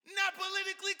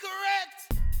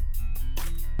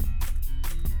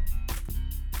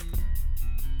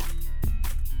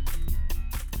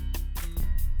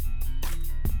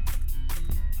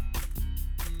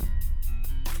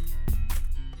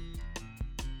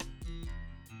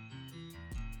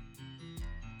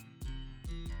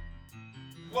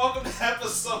Welcome to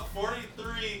episode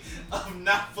 43 of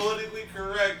Not Politically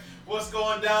Correct. What's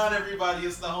going down, everybody?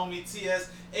 It's the homie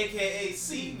TS, aka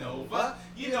C Nova.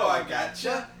 You know I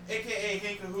gotcha. Aka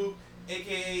Hinkahoop,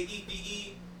 aka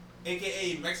EPE,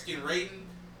 aka Mexican Rating.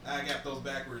 I got those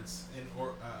backwards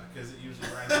because it usually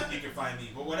rhymes. You can find me,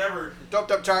 but whatever.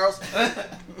 Doped up Charles.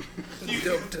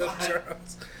 Doped up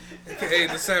Charles. AKA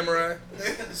the Samurai.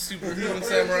 Superhuman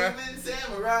Samurai.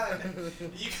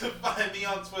 You can find me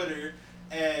on Twitter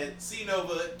at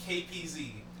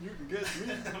CNovaKPZ. You can get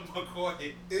me.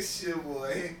 McCoy. It's your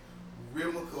boy,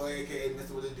 Real McCoy, aka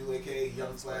Mr. What It Do, aka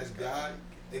Young Slash God,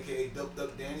 aka Doped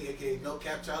Up Danny, aka No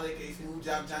Cap Charlie, aka Smooth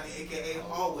Job Johnny, aka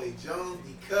Hallway Jones,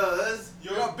 because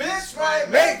You're a bitch, right?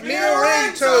 Make me a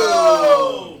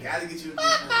ringtone! Gotta get you a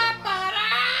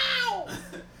ringtone.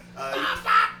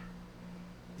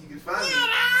 You can find me.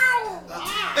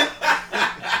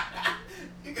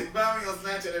 You can find me on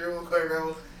Snapchat at Real McCoy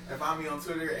Rebel, and find me on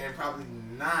Twitter and probably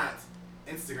not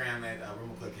Instagram at Real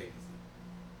McCoy KPZ.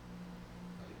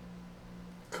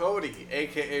 Cody,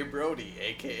 aka Brody,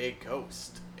 aka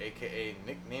Ghost, aka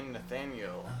Nickname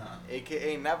Nathaniel,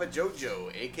 aka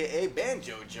Navajojo, aka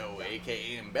Banjojo,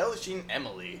 aka Embellishing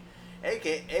Emily,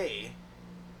 aka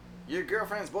your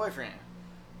girlfriend's boyfriend.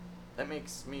 That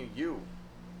makes me you.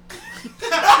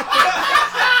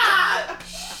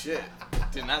 Shit,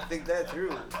 did not think that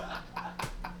through.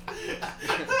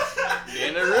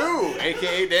 Danaroo,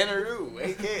 aka Danaroo,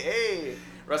 aka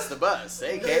Russ the Bus,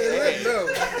 aka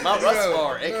Mount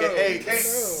Rushmore, aka aka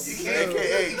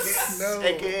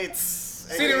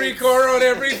CD record on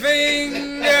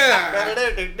everything. Yeah.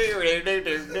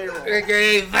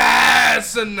 AKA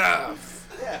that's enough.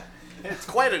 Yeah, it's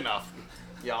quite enough,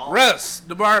 y'all. Russ,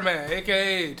 the barman,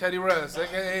 aka Teddy Russ,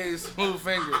 aka Smooth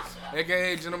Fingers,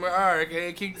 aka Gentleman R,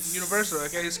 aka King Universal,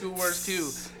 aka Schoolworks Q,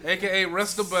 aka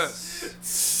Russ the Bus.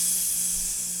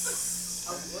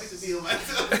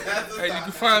 Hey, you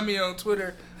can find me on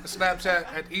Twitter and Snapchat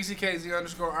at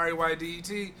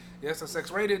ECKZ_REYDET. Yes, that's X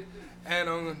rated. And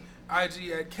on IG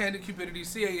at Candid Cupidity,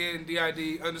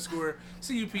 CANDID_CUPIDITY.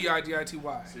 CUBITY.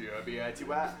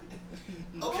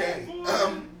 Okay.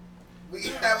 We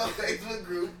have a Facebook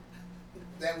group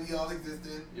that we all exist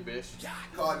in. You bitch.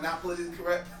 Called Not Politically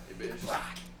Correct. You bitch.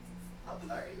 I'm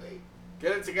sorry, wait.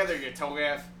 Get it together, you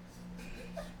toe-gaff.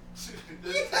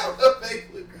 We have a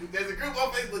Facebook group. There's a group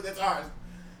on Facebook that's ours.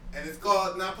 And it's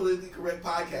called Not Politically Correct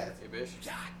Podcast. You bitch.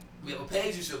 We have a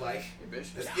page you should like. You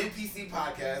bitch. That's NPC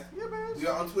Podcast. You bitch. We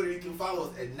are on Twitter. You can follow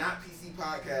us at Not PC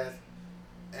Podcast.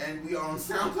 And we are on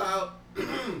SoundCloud,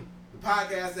 the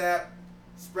podcast app,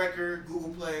 Spreaker,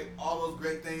 Google Play, all those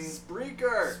great things.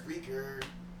 Spreaker.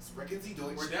 Sprechen Sie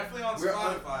Deutsch. We're definitely on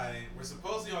Spotify. We're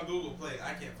supposedly on Google Play.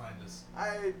 I can't find us.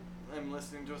 I am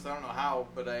listening to us. I don't know how,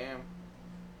 but I am.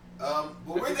 But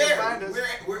we're you there. can find us.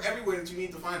 We're everywhere that you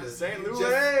need to find us. St. If you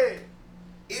Louis.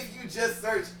 If you just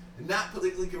search Not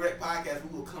Politically Correct Podcast,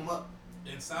 we will come up.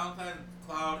 In SoundCloud,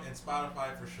 Cloud, and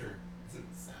Spotify for sure.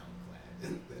 SoundCloud.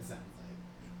 That sounds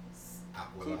like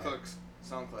Cool Aqua. Cooks.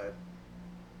 SoundCloud.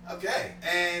 Okay,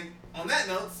 and on that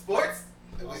note, sports.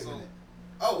 Wait a minute.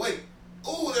 Oh wait.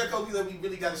 Ooh, there are a couple people that we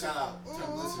really got to shout out to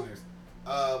our listeners.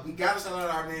 We got to shout out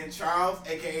our man Charles,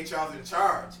 aka Charles in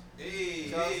Charge. Hey,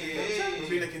 For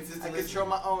being a consistent I listener. control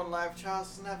my own life.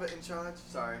 Charles is never in charge.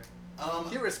 Sorry.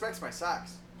 He respects my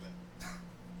socks.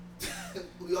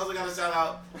 We also got to shout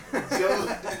out Joe.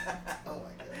 Oh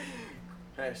my god.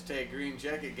 Hashtag Green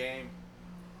Jacket Game.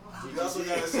 We also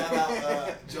got to shout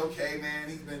out Joe K, man.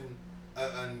 He's been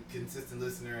a consistent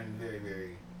listener and very,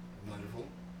 very wonderful.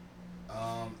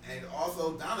 And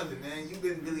also Donovan, man, you've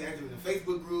been really active in the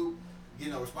Facebook group,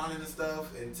 responding to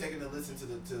stuff and taking a listen to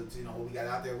what we got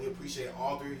out there. We appreciate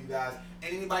all three of you guys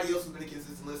and anybody else who's been a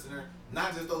consistent listener.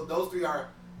 Not just those three are,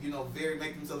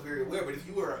 make themselves very aware. But if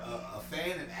you are a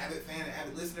fan, an avid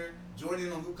listener, join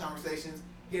in on group conversations.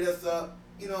 Hit us up,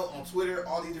 on Twitter,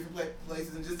 all these different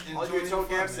places, and just enjoy All your toe the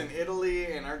fun, gaps man. in Italy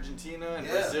and Argentina and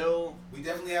Yeah. Brazil. We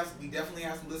definitely have some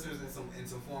listeners in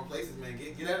some foreign places, man.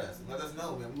 Get at us and let us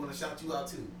know, man. We want to shout you out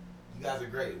too. You guys are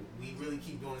great. We really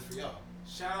keep doing this for y'all.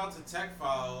 Shout out to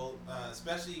TechFile,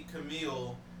 especially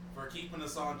Camille, for keeping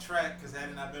us on track. Because had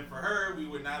it not been for her, we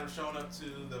would not have shown up to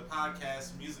the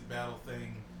podcast music battle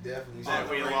thing. Definitely. That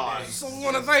we lost. So I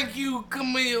want to thank you,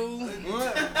 Camille.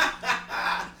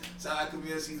 Shout out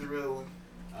Camille, she's a real one.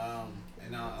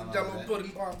 And all Jello that.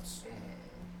 pudding pops.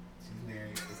 She's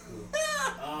married. It's cool.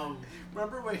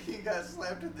 Remember when he got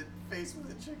slapped in the face with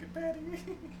a chicken patty?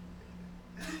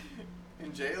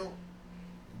 In jail?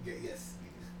 Yes.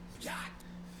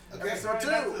 Okay.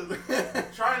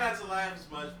 Try not to laugh as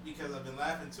much because I've been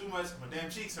laughing too much. My damn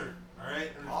cheeks hurt. All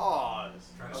right.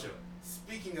 Pause. Trying to show.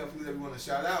 Speaking of who that we want to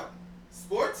shout out,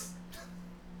 sports.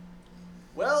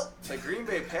 Well, the Green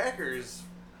Bay Packers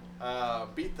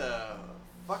beat the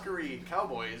fuckery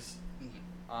Cowboys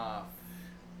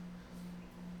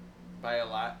by a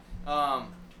lot.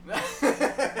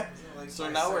 So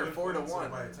now we're 4-1.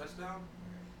 By a touchdown.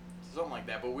 Something like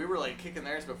that. But we were like kicking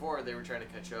theirs before. They were trying to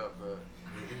catch up. But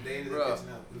And they ended up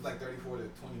catching up. It was like 34-24.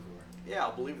 yeah,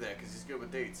 I'll believe that because he's good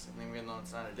with dates. I mean, even though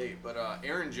it's not a date. But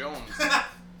Aaron Jones.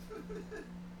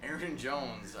 Aaron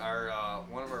Jones,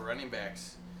 one of our running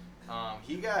backs.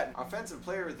 He got Offensive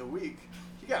Player of the Week.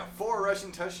 He got 4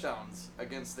 rushing touchdowns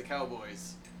against the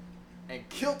Cowboys, and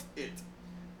killed it.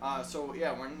 So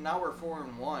yeah, we're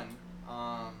 4-1.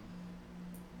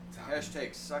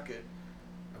 Hashtag suck it.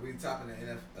 Are we topping the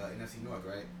NFC North,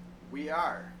 right? We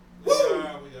are. We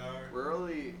are. We're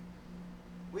early.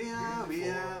 We are.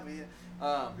 Really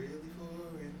Really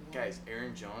for Guys,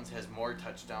 Aaron Jones has more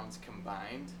touchdowns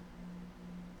combined,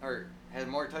 or has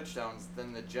more touchdowns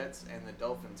than the Jets and the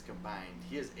Dolphins combined.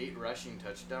 He has 8 rushing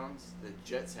touchdowns. The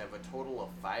Jets have a total of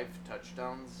 5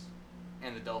 touchdowns,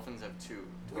 and the Dolphins have 2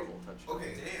 total touchdowns.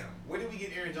 Okay, Damn. Where did we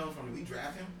get Aaron Jones from? Did we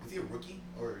draft him? Was he a rookie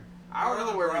or? I don't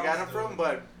know where we got him from,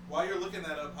 but While you're looking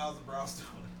that up, how's the Browns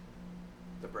doing?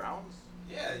 the Browns,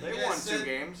 Yeah, you they guys won said, 2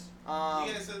 games. You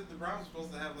guys said the Browns were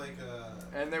supposed to have like a.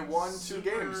 And they won 2 super-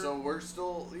 games, so we're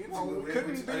still, Are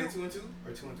couldn't they be. 2-2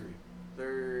 or 2-3?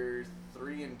 They're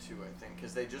 3-2, I think,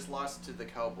 because they just lost to the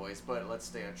Cowboys. But let's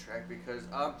stay on track because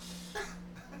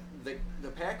the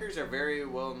Packers are very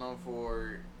well known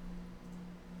for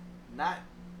not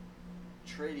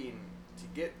trading to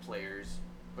get players,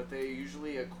 but they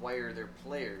usually acquire their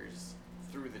players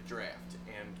through the draft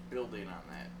and building on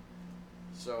that.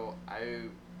 So I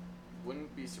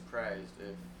wouldn't be surprised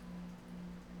if,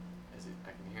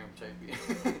 I can hear him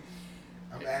typing.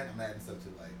 I'm adding stuff to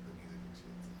like the music and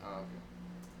shit. Oh, okay.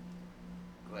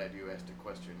 Glad you asked a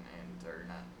question and are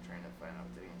not trying to find out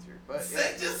the answer. But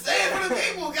yeah. Just say it for the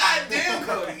people, goddamn,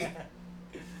 Cody.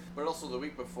 But also the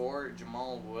week before,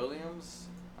 Jamal Williams,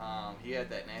 he had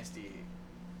that nasty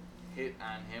hit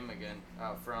on him again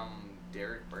from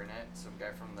Derek Burnett, some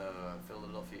guy from the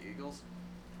Philadelphia Eagles.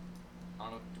 I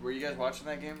don't know, were you guys watching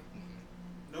that game?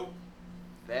 Nope.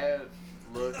 That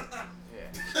looked,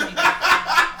 yeah.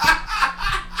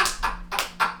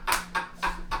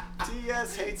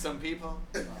 TS hates some people.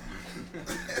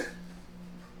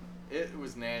 It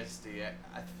was nasty.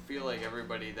 I feel like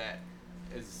everybody that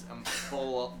is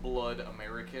full blood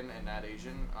American and not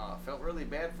Asian felt really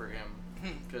bad for him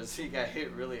because he got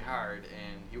hit really hard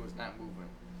and he was not moving.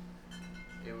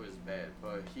 It was bad,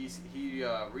 but he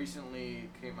recently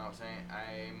came out saying,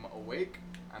 "I'm awake.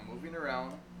 I'm moving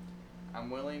around.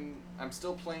 I'm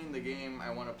still playing the game I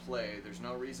want to play. There's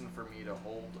no reason for me to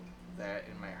hold that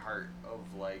in my heart of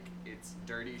like it's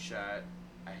dirty shot.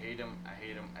 I hate him. I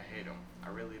hate him. I hate him. I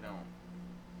really don't."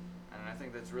 And I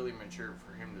think that's really mature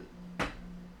for him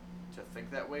to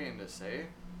think that way and to say.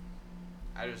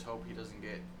 I just hope he doesn't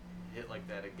get hit like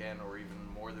that again or even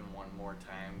more than one more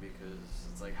time because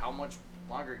it's like how much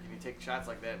longer can you take shots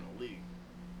like that in the league?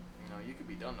 You know, you could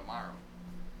be done tomorrow.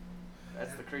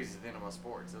 That's the crazy thing about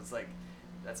sports. It's like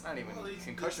that's not even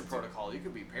concussion protocol. You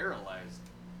could be paralyzed.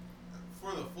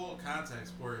 For the full contact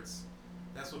sports,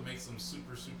 that's what makes them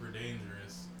super, super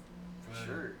dangerous. For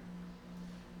sure.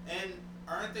 And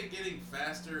aren't they getting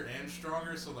faster and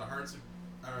stronger? So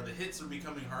the hits are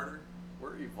becoming harder.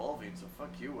 We're evolving, so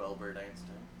fuck you, Albert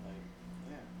Einstein. Like,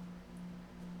 yeah.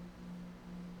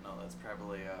 No, that's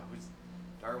probably who's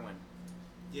Darwin?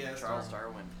 Yeah, that's Charles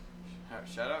Darwin.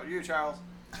 Shout out you, Charles.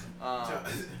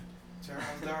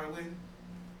 Charles Darwin.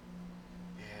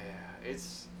 Yeah,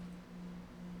 it's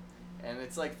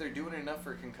like they're doing enough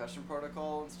for concussion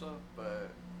protocol and stuff,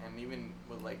 and even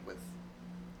with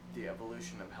the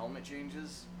evolution of helmet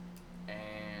changes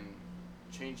and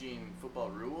changing football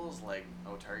rules like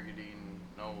no targeting,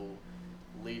 no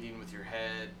leading with your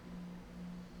head,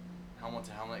 helmet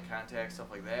to helmet contact,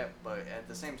 stuff like that. But at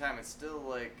the same time, it's still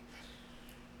like,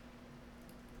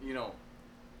 you know,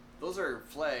 those are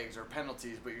flags or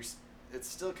penalties, but it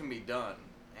still can be done.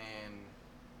 And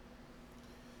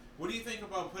what do you think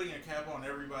about putting a cap on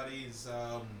everybody's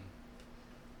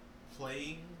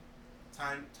playing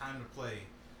time to play?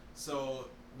 So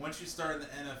once you start in the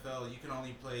NFL, you can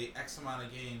only play X amount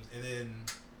of games, and then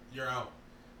you're out.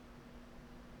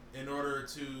 In order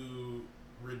to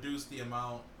reduce the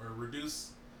amount or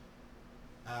reduce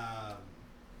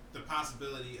the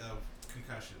possibility of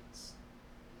concussions.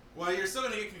 Well, you're still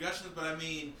gonna get concussions, but I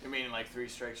mean. You mean like 3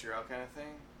 strikes you're out kind of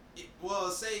thing? Well,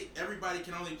 say everybody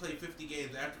can only play 50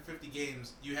 games. After 50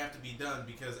 games, you have to be done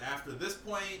because after this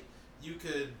point, you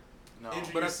could No,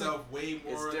 injure But I yourself way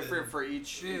more. it's different than, for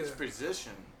each Yeah.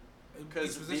 position. Each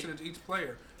 'Cause position is each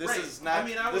player. This Right. is not. I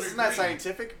mean, I this would is not agree.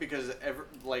 scientific because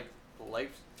life,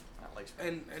 not life.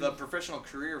 And The professional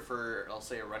career for, I'll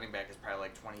say, a running back is probably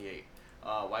like 28.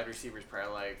 Wide receivers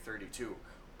probably like 32.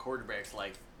 Quarterbacks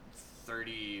like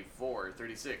 34,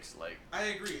 36. Like, I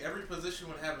agree. Every position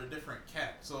would have a different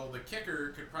cap. So the kicker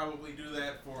could probably do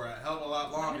that for a hell of a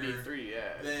lot longer 93,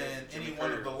 yeah. than Jimmy any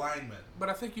one of Carter. the linemen. But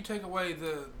I think you take away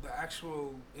the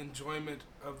actual enjoyment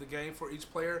of the game for each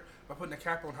player by putting a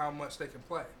cap on how much they can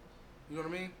play. You know what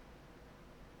I mean?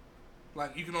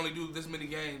 Like, you can only do this many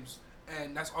games,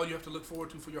 and that's all you have to look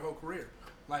forward to for your whole career.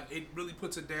 Like, it really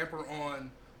puts a damper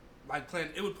on, like,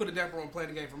 playing. It would put a damper on playing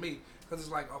the game for me, because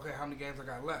it's like, okay, how many games I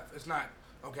got left? It's not,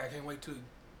 okay, I can't wait to,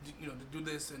 to do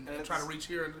this and try to reach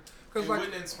here. It Because, like,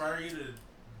 wouldn't inspire you to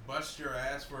bust your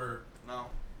ass for No,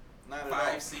 not at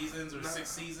 5 all. seasons or 6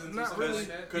 seasons or not something really. like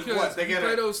that. 'Cause Because what, they you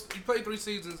gotta- you play 3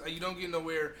 seasons and you don't get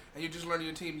nowhere, and you're just learning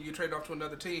your team. And you trade off to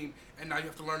another team, and now you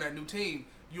have to learn that new team.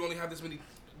 You only have this many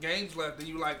games left, and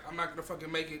you like, I'm not gonna fucking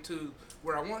make it to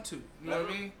where I want to. You know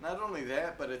what I mean? Not only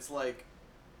that, but it's like,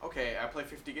 okay, I play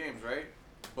 50 games, right?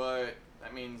 But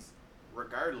that means,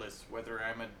 regardless whether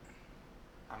I'm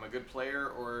a good player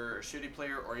or a shitty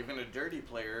player or even a dirty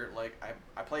player, like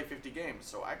I play 50 games,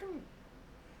 so I can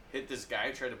hit this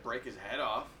guy, try to break his head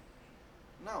off.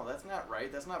 No, that's not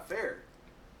right. That's not fair.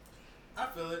 I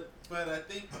feel it, but I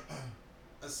think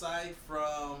aside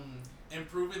from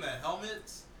improving the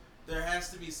helmets, there has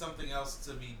to be something else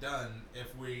to be done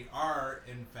if we are,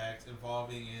 in fact,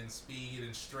 evolving in speed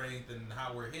and strength and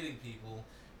how we're hitting people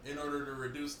in order to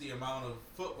reduce the amount of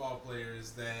football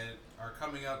players that are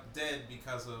coming up dead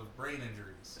because of brain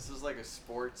injuries. This is like a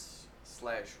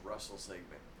sports/Russell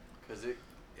segment because it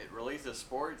relates to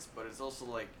sports, but it's also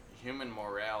like human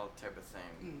morale type of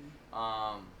thing.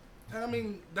 And I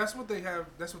mean, that's what they have.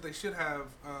 That's what they should have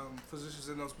physicians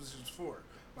in those positions for.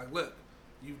 Like, look,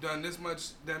 you've done this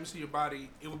much damage to your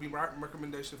body. It would be my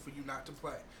recommendation for you not to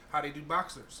play. How they do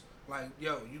boxers. Like,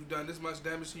 yo, you've done this much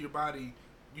damage to your body.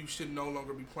 You should no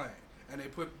longer be playing. And they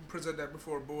present that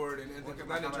before a board and things of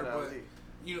that nature.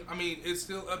 But I mean, it's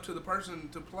still up to the person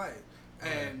to play,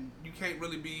 and you can't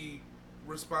really be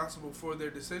responsible for their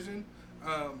decision.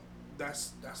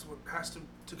 That's what has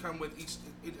to come with each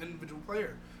individual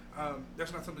player.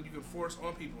 That's not something you can force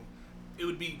on people. It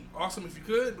would be awesome if you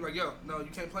could, like, yo, no, you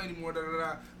can't play anymore, da da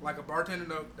da. Like a bartender,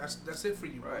 no, that's it for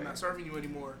you. Right. I'm not serving you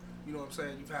anymore. You know what I'm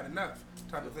saying? You've had enough,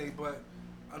 type of thing. But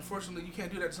unfortunately, you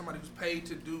can't do that to somebody who's paid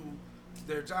to do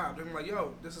their job. They're like,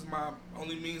 yo, this is my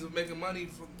only means of making money.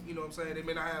 You know what I'm saying? They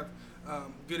may not have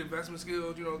good investment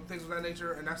skills, things of that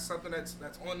nature, and that's something that's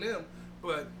on them.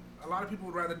 But a lot of people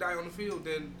would rather die on the field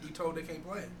than be told they can't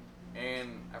play.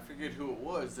 And I forget who it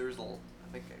was. There was I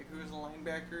think who was a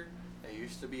linebacker that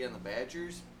used to be in the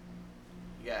Badgers.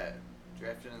 He got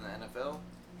drafted in the NFL.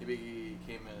 He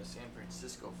became a San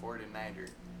Francisco 49er.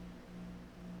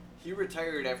 He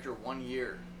retired after 1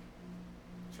 year.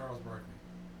 Charles Barkley.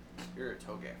 You're a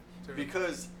toga. Terrible.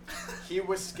 Because he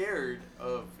was scared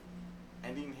of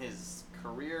ending his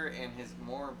career and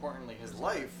more importantly, his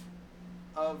life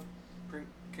of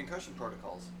concussion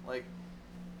protocols. Like,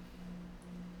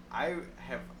 I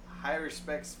have high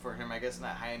respects for him. I guess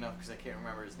not high enough because I can't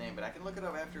remember his name, but I can look it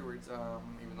up afterwards.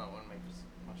 Even though it wouldn't make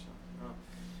much sense.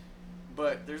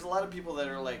 But there's a lot of people that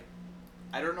are like,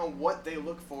 I don't know what they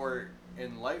look for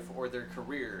in life or their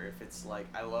career. If it's like,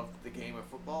 I love the game of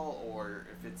football, or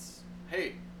if it's,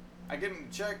 hey, I get in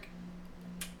check.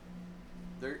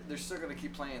 They're still gonna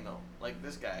keep playing though. Like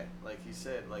this guy, like he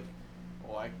said, like,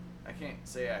 oh, I can't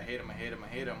say I hate him.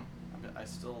 I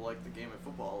still like the game of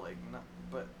football. Like, not,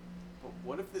 but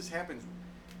what if this happens?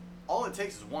 All it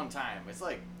takes is one time. It's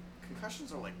like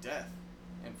concussions are like death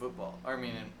in football. Or, I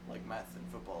mean, in like meth in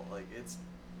football. Like, it's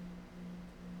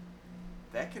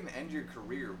that can end your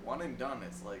career. One and done.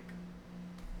 It's like,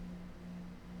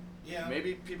 Yeah.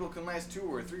 maybe people can last 2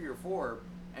 or 3 or 4,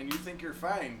 and you think you're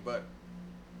fine, but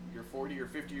you're 40 or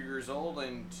 50 years old,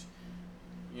 and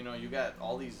you got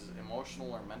all these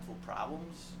emotional or mental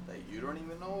problems that you don't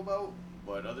even know about,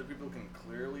 but other people can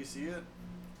clearly see it.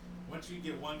 Once you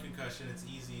get one concussion, it's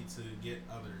easy to get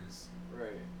others.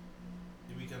 Right.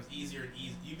 It becomes easier and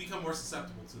easier. You become more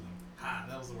susceptible to them.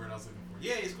 That was the word I was looking for.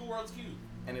 Yay, School World's cute.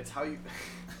 And it's how you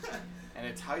and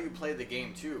it's how you play the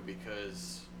game too,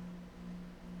 because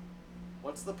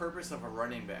what's the purpose of a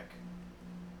running back?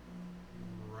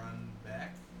 Run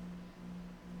back.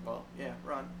 Well, yeah,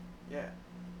 run. Yeah.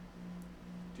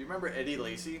 Do you remember Eddie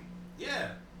Lacy?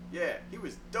 Yeah. Yeah, he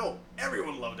was dope.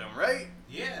 Everyone loved him, right?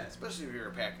 Yeah. Especially if you're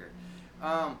a Packer.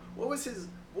 What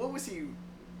was he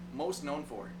most known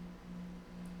for?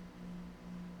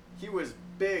 He was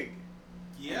big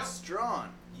Yep. and strong,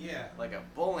 Yeah. like a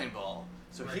bowling ball.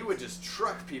 So he Right. would just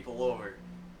truck people over.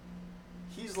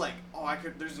 He's like,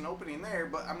 there's an opening there,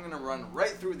 but I'm gonna run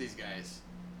right through these guys.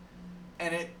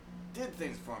 And it did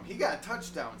things for him. He got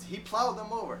touchdowns. He plowed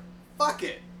them over. Fuck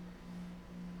it.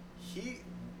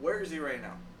 Where is he right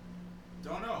now?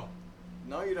 Don't know.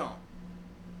 No, you don't.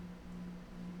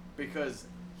 Because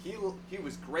he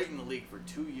was great in the league for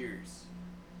 2 years.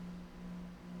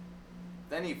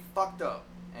 Then he fucked up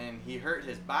and he hurt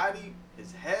his body,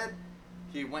 his head.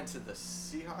 He went to the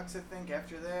Seahawks, I think,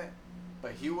 after that,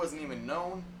 but he wasn't even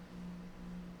known.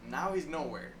 Now he's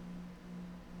nowhere.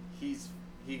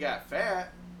 He got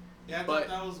fat. Yeah, I But-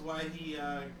 thought that was why he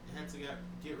had to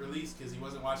get released because he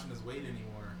wasn't watching his weight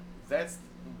anymore. That's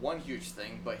one huge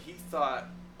thing, but he thought,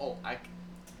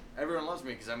 everyone loves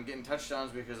me because I'm getting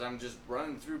touchdowns because I'm just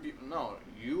running through people. No,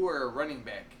 you are a running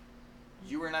back.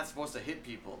 You are not supposed to hit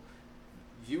people.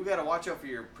 You got to watch out for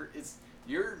your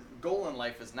goal in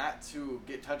life is not to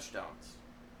get touchdowns.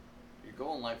 Your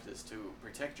goal in life is to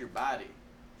protect your body.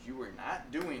 You are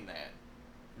not doing that.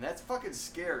 And that's fucking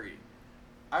scary.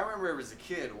 I remember as a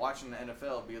kid watching the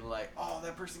NFL being like, oh,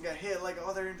 that person got hit. Like,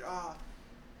 oh, they're...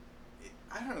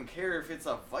 I don't care if it's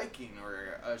a Viking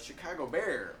or a Chicago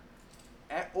Bear.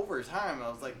 Over time, I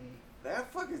was like,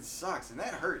 that fucking sucks, and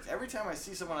that hurts. Every time I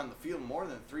see someone on the field more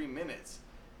than 3 minutes,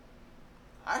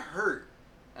 I hurt.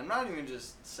 I'm not even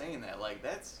just saying that. Like,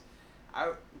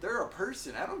 they're a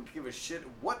person. I don't give a shit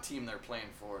what team they're playing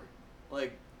for.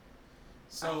 Like,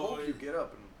 So I hope you get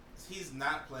up and... he's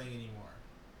not playing anymore.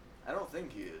 I don't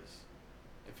think he is.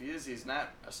 If he is, he's not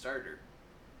a starter.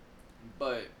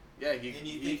 But... yeah, And you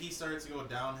think he started to go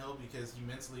downhill because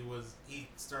he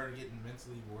started getting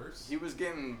mentally worse? He was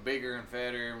getting bigger and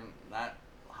fatter, not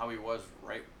how he was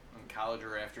right in college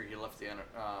or after he left the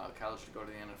college to go to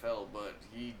the NFL, but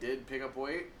he did pick up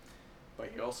weight.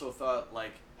 But he also thought,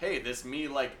 like, hey, this me,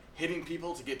 like, hitting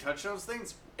people to get touchdowns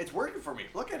things, it's working for me.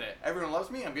 Look at it. Everyone loves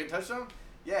me. I'm getting touchdowns.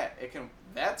 Yeah,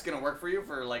 that's going to work for you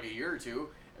for, like, a year or two.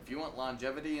 If you want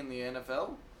longevity in the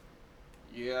NFL,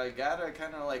 you got to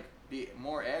kind of, like, be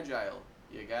more agile.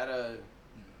 You gotta,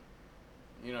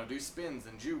 do spins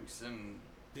and jukes and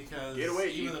Because get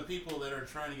away. even the people that are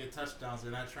trying to get touchdowns,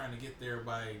 they're not trying to get there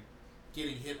by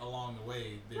getting hit along the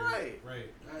way. Right.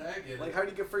 I get it. Like, how do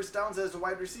you get first downs as a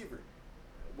wide receiver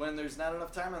when there's not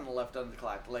enough time on the left on the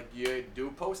clock? Like, you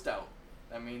do post out.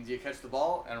 That means you catch the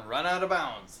ball and run out of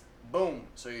bounds. Boom.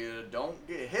 So you don't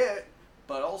get hit,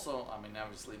 but also,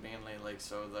 obviously, mainly, like,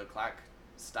 so the clock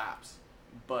stops.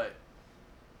 But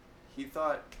he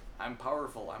thought, I'm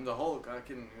powerful. I'm the Hulk. I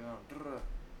can, Yeah,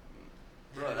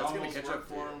 it that's gonna almost catch worked up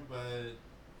for him, but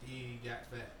he got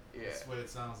fat. Yeah. That's what it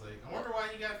sounds like. I wonder why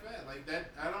he got fat. Like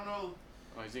that, I don't know.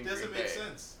 Oh, he's in It doesn't Green make Bay.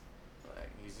 sense. Like,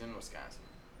 he's in Wisconsin.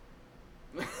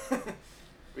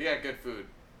 We got good food.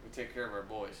 We take care of our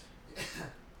boys.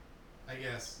 I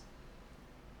guess.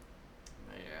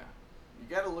 But yeah,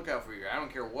 you got to look out for I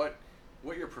don't care what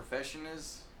your profession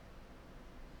is,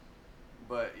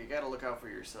 but you got to look out for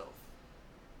yourself.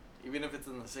 Even if it's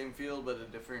in the same field but a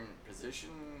different position,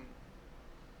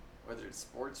 whether it's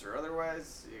sports or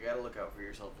otherwise, you got to look out for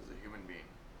yourself as a human being.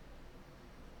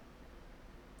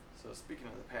 So speaking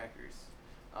of the Packers,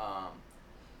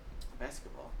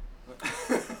 basketball.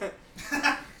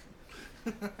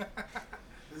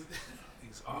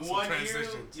 These awesome 1 year,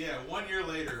 transitions. 1 year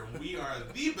later, we are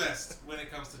the best when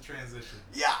it comes to transitions.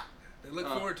 Yeah. They look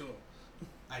forward to them.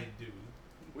 I do.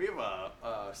 We have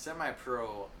a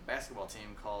semi-pro basketball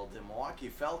team called the Milwaukee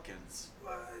Falcons.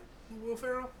 What? Will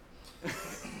Ferrell?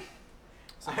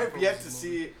 I have yet to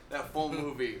see that full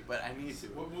movie, but I need to.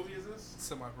 What movie is this?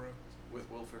 Semi-pro. With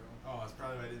Will Ferrell. Oh, that's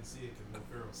probably why I didn't see it because Will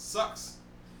Ferrell sucks.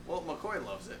 Well, McCoy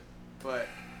loves it, but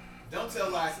Don't tell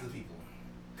lies to the people,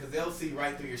 because they'll see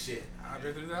right through your shit.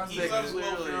 Andre 3000. He Like, loves Will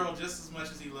literally- Ferrell just as much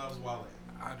as he loves Wale.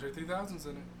 Andre 3000's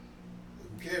in it.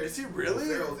 Who cares? Is he really?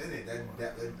 Ferrell's in it.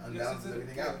 That unbalances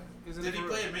everything out. He's in Did it he for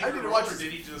play a real. major I need to role, watch or this-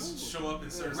 did he just show up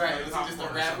and start Right, selling was he just a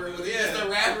popcorn or rapper? something? Was he just a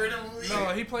rapper in the movie? No,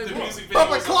 he played The ball. music video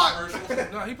was a clock!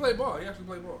 commercial. No, he played ball. He actually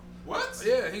played ball. What?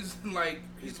 Yeah, he's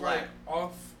He's like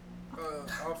black.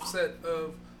 offset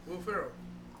of Will Ferrell.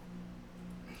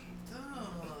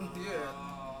 Yeah.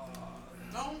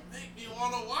 Don't make me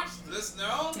want to watch this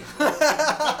now.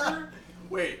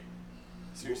 wait.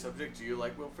 Serious subject, do you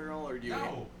like Will Ferrell or do you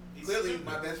No. He's Clearly, stupid.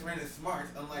 my best friend is smart,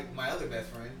 unlike my other best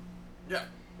friend. Yeah.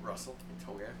 Russell,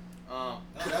 Toga. No,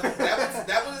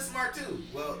 that one is smart too.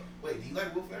 Well, wait, do you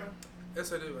like Will Ferrell?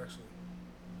 Yes, I do actually.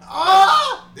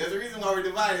 Oh! There's a reason why we're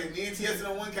divided. Me and T sit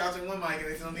on one couch and one mic, and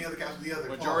they sit on the other couch with the other.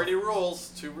 Majority rules.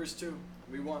 2 versus 2.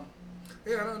 We won.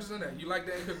 Yeah, I don't understand that. You like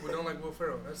Dan Cook, but don't like Will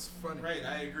Ferrell. That's funny. Right,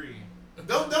 I agree.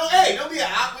 Don't be a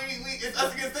hot. It's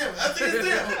us against them. Us against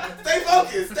them. Stay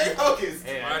focused. Stay focused.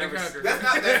 Hey, Divide and conquer. That's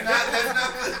not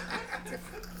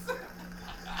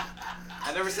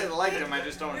I never said I liked him. I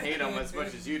just don't hate him as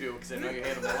much as you do because I know you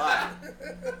hate him a lot.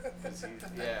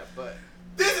 Yeah, but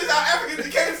This is how Africans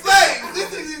became slaves.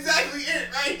 This is exactly it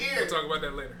right here. We'll talk about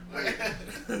that later.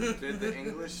 did the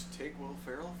English take Will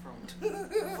Ferrell from?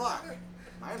 Fuck.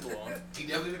 Mind blown. He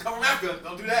definitely didn't come from Africa.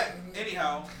 Don't do that.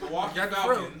 Anyhow, Milwaukee You got the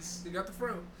Falcons. fro. You got the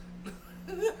fro.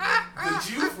 The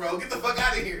Jew, bro. Get the fuck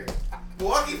out of here.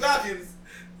 Milwaukee Falcons.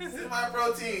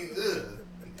 Semi-pro team. Ugh.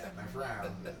 He got my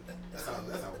frown. That's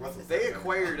how Russell They said.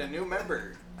 acquired a new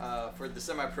member for the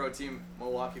semi-pro team,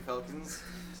 Milwaukee Falcons.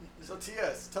 So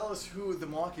TS, tell us who the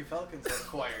Milwaukee Falcons have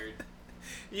acquired.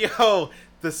 Yo,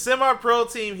 the semi-pro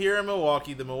team here in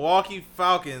Milwaukee, the Milwaukee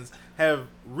Falcons, have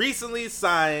recently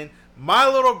signed my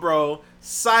little bro,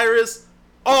 Cyrus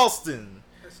Alston.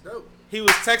 That's dope. He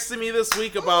was texting me this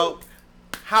week about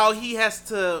how he has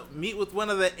to meet with one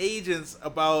of the agents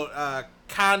about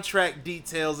contract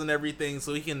details and everything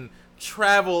so he can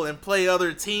travel and play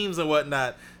other teams and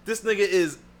whatnot. This nigga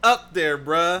is up there,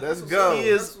 bruh. Let's go. He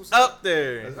is up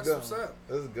there. Let's That's go. what's up.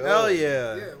 Let's go. Hell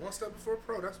yeah. Yeah, one step before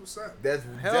pro. That's what's up.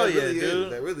 Hell that yeah, really dude. Is.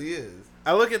 That really is.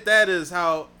 I look at that as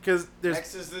how, because there's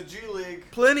Next is the G League.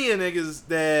 plenty of niggas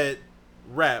that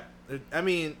rap. I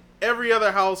mean, every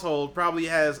other household probably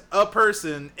has a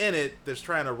person in it that's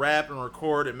trying to rap and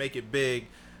record and make it big,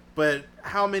 but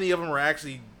how many of them are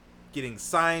actually getting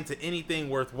signed to anything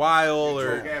worthwhile? You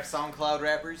Or have SoundCloud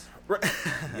rappers.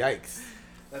 Yikes.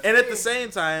 That's and at me. the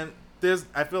same time,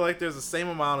 I feel like there's the same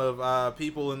amount of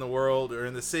people in the world or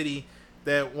in the city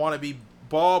that want to be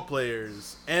ball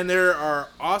players, and there are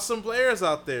awesome players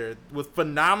out there with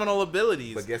phenomenal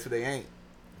abilities. But guess what they ain't?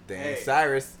 They ain't Hey.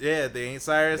 Cyrus. Yeah, they ain't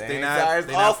Cyrus. They They ain't not. Cyrus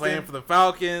They not Austin. playing for the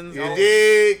Falcons. You No.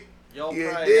 dig? Y'all You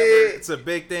probably dig? never, It's a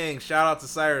big thing. Shout out to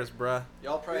Cyrus, bruh.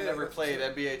 y'all probably Yeah, never that's played true.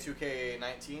 NBA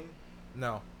 2K19.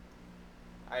 No.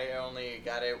 I only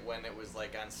got it when it was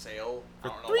like on sale. I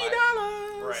For don't know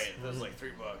why. $3. Right, it was like $3,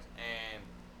 and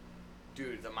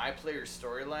dude, the My Player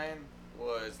storyline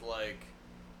was like,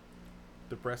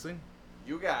 Depressing.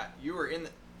 you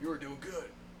were doing good.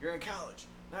 You're in college.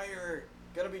 Now you're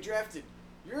gonna be drafted.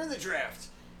 You're in the draft.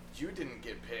 You didn't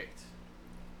get picked.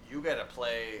 You gotta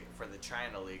play for the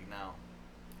China League now.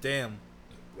 Damn.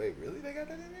 Wait, really? They got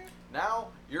that in there? Now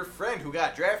your friend who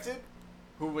got drafted,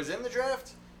 who was in the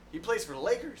draft, he plays for the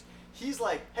Lakers. He's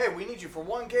like, hey, we need you for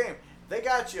one game. They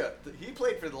got you. He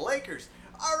played for the Lakers.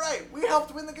 All right, we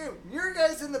helped win the game. Your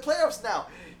guys in the playoffs now.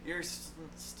 You're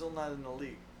still not in the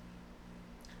league.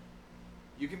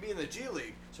 You can be in the G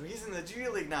League. So he's in the G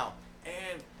League now.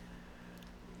 And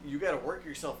you got to work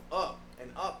yourself up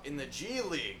and up in the G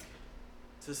League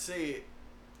to say,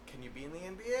 can you be in the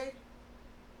NBA?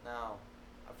 Now,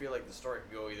 I feel like the story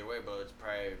could go either way, but it's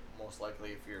probably most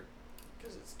likely if you're,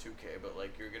 because it's 2K, but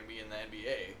like you're going to be in the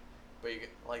NBA. But you get,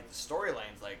 like the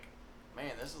storyline's like,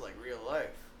 man, this is like real life.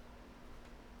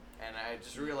 And I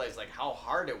just realized like how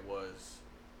hard it was,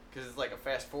 because it's like a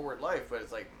fast forward life, but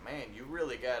it's like, man, you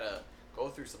really gotta go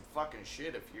through some fucking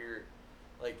shit if you're,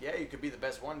 like, yeah, you could be the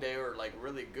best one day or like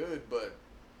really good, but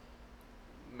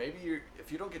maybe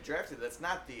if you don't get drafted, that's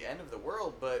not the end of the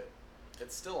world, but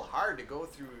it's still hard to go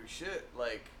through shit.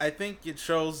 Like, I think it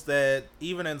shows that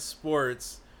even in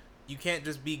sports, you can't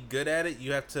just be good at it.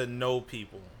 You have to know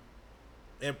people.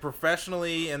 And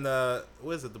professionally in the,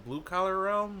 what is it, the blue collar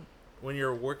realm? When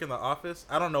you're working the office,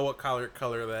 I don't know what color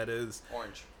that is.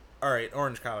 orange, All right,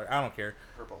 orange collar. I don't care.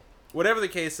 purple. Whatever the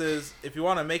case is, if you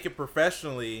want to make it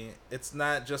professionally, it's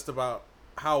not just about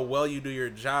how well you do your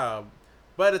job,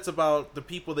 but it's about the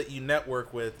people that you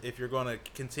network with if you're going to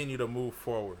continue to move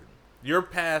forward. Your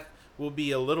path will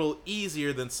be a little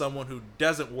easier than someone who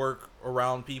doesn't work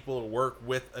around people or work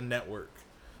with a network.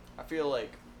 I feel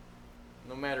like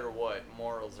no matter what,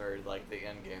 morals are like the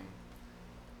end game.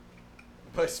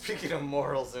 But speaking of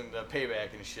morals and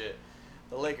payback and shit,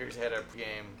 the Lakers had a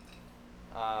game.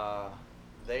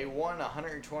 They won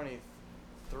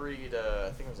 123 to, I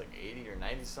think it was like 80 or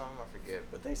 90 something, I forget.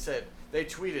 But they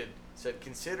tweeted,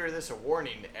 consider this a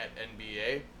warning at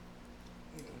NBA.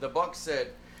 The Bucks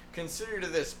said, consider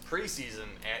this preseason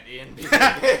at the NBA.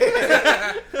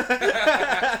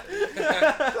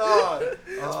 Dog.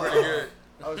 That's pretty good.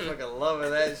 I was fucking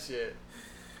loving that shit.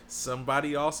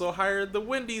 Somebody also hired the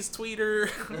Wendy's tweeter.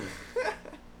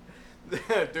 Dude,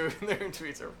 their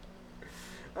tweets are.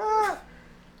 Ah.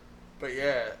 But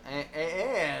yeah,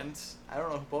 and I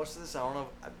don't know who posted this. I don't know.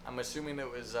 I'm assuming it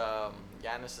was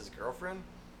Giannis's girlfriend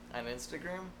on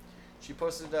Instagram. She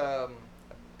posted a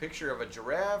picture of a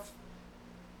giraffe,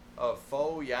 a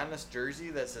faux Giannis jersey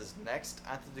that says "Next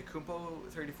Antetokounmpo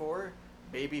 34,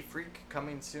 baby freak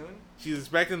coming soon." She's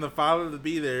expecting the father to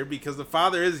be there because the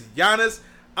father is Giannis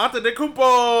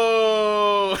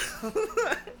Antetokounmpo.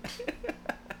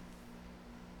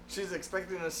 She's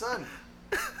expecting a son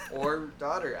or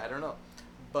daughter. I don't know,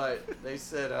 but they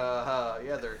said,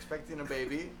 yeah, they're expecting a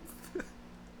baby.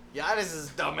 Giannis is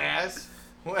dumbass.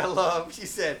 Well, she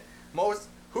said,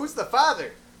 who's the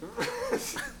father?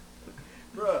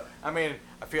 Bro, I mean,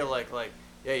 I feel like,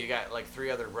 yeah, you got like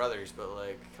 3 other brothers, but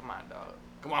like, come on, dog.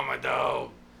 Come on, my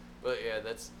dog. But yeah,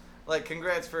 that's like,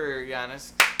 congrats for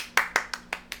Giannis.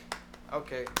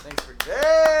 Okay, thanks for.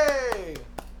 Hey!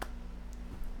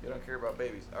 You don't care about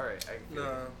babies. All right.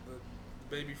 Nah, the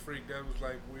baby freak, that was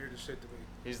like weird as shit to me.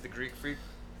 He's the Greek freak.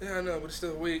 Yeah, I know, but it's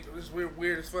still weird. It's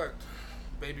weird as fuck.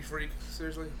 Baby freak,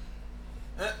 seriously.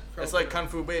 It's like Kung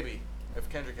Fu Baby. If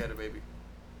Kendrick had a baby.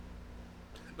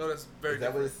 No, that's very Is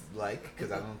that what different. it's like?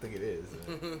 Because I don't think it is.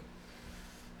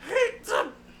 Hate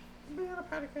to be on a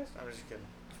podcast. I'm just kidding.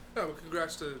 No, but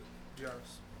congrats to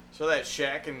Giannis. So that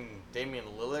Shaq and Damian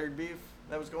Lillard beef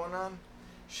that was going on,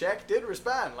 Shaq did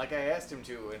respond like I asked him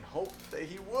to and hoped that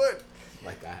he would.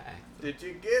 Like I. Did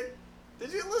you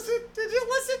listen? Did you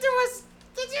listen to us?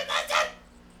 Did you listen?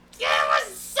 Yeah, it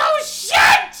was so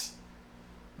shit!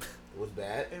 It was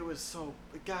bad. It was so,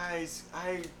 guys,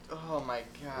 oh my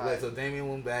god. Like, so Damien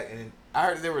went back, and then I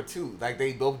heard there were 2. Like,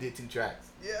 they both did 2 tracks.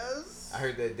 Yes. I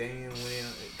heard that Damien went in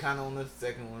kind of on the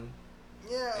second one.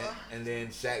 Yeah. And then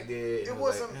Shaq did. It and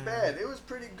was wasn't like, bad. It was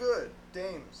pretty good.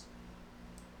 Dames.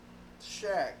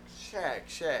 Shaq.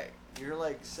 You're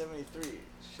like 73.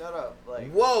 Shut up.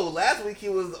 Like, Whoa! Last week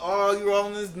you were all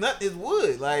on his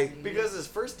wood. Like, because his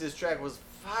first diss track was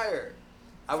fire.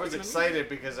 I was excited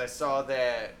because I saw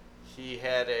that he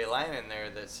had a line in there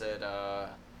that said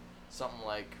something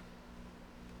like,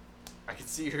 "I can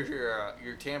see your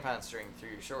tampon string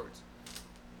through your shorts."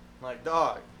 I'm like,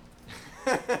 dog.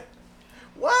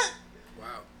 What?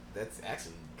 Wow. that's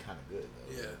actually kind of good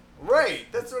though. Yeah. Right.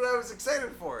 That's what I was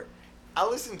excited for. I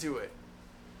listened to it.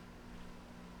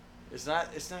 It's not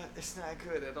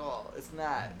good at all. It's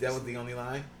not. That was the only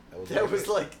line. That was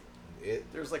like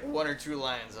it. there was like 1 or 2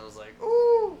 lines. I was like,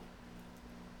 ooh,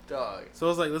 dog. So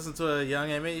it's like listen to a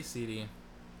Young M.A. CD.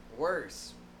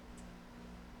 Worse.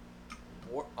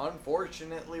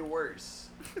 Unfortunately, worse.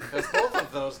 Because both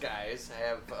of those guys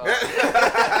have.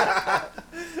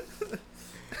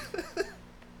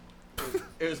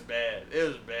 It was bad. It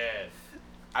was bad.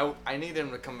 I need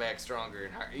him to come back stronger.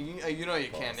 And you know you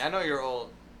can. I know you're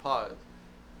old. Pause.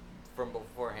 From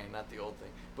beforehand, not the old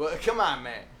thing. But come on,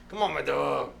 man. Come on, my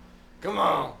dog. Come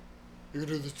on. You can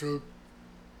do this, truck.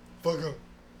 Fuck him.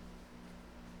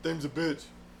 Dame's a bitch.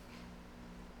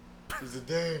 He's a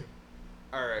dame.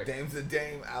 Alright. Dame's a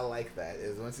dame. I like that.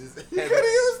 Is once his You could have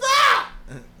used that!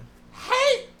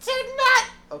 Hate to not!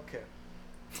 Okay.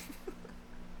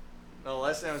 No,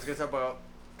 last thing I was going to talk about,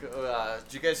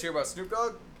 did you guys hear about Snoop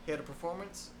Dogg? He had a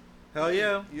performance. Hell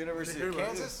yeah. University of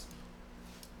Kansas.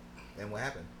 And what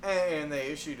happened? And they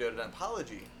issued an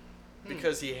apology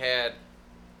because he had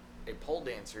a pole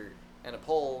dancer and a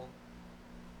pole,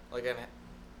 like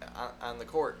on the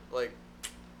court, like.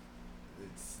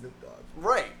 It's Snoop Dogg.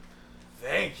 Right.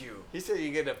 Thank you. He said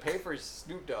you're gonna pay for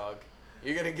Snoop Dogg.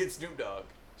 You're gonna get Snoop Dogg.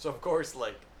 So of course,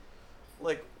 like,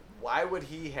 why would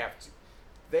he have to?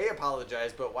 They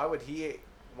apologize, but why would he?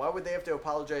 Why would they have to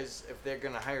apologize if they're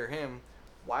gonna hire him?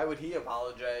 Why would he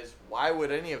apologize? Why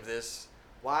would any of this?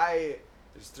 Why?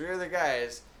 There's 3 other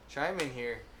guys. Chime in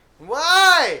here.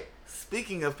 Why?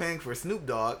 Speaking of paying for Snoop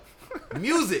Dogg,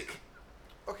 music.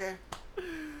 Okay.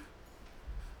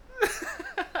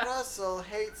 Russell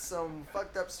hates some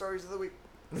fucked up stories of the week.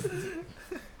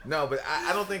 No, but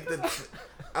I don't think that.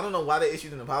 I don't know why they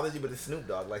issued an apology, but it's Snoop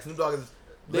Dogg. Like Snoop Dogg is.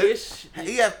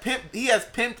 He has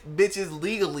pimped bitches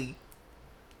legally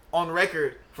on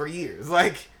record for years.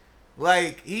 Like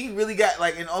he really got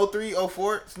like in 03,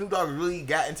 04, Snoop Dogg really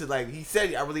got into like he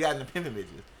said I really got into pimping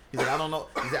bitches. He's like I don't know.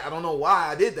 He said I don't know why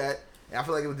I did that. And I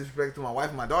feel like it was disrespectful to my wife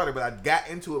and my daughter, but I got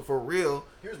into it for real.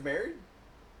 He was married?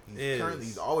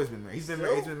 He's always been married. He's been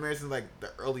married since like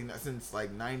since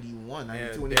like 91,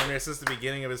 92. Damn near since the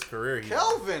beginning of his career.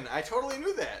 Kelvin, I totally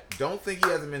knew that. Don't think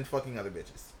he hasn't been fucking other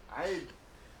bitches.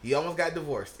 He almost got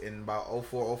divorced in about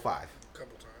 04, 05.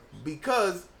 Couple times.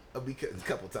 Because a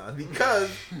couple times. Because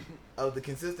of the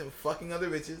consistent fucking other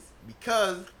bitches.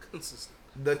 Because Consistent.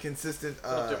 the consistent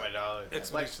Up to my dollar.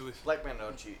 Exponentially. Black men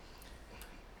don't cheat.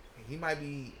 He might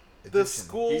be. The Egyptian.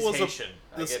 school He's was Haitian.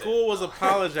 I the get it. school was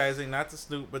apologizing not to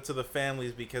Snoop but to the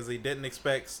families because they didn't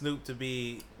expect Snoop to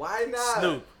be Why not?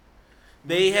 Snoop.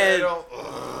 They had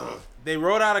Ugh. they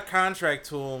wrote out a contract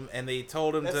to him and they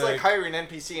told him That's to like hiring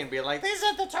NPC and being like, they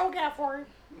sent the toga for him.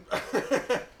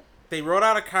 they wrote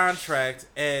out a contract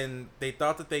and they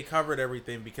thought that they covered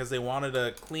everything because they wanted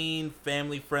a clean,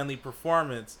 family-friendly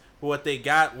performance. But what they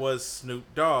got was Snoop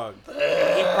Dogg.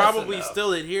 He probably enough.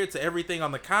 still adhered to everything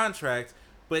on the contract,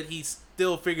 but he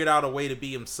still figured out a way to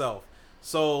be himself.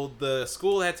 So the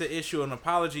school had to issue an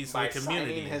apology to By the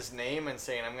community. signing his name and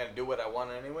saying, I'm going to do what I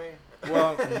want anyway.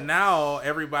 Well, now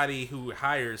everybody who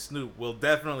hires Snoop will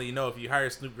definitely know if you hire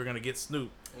Snoop, you're going to get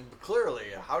Snoop. And clearly,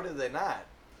 how did they not?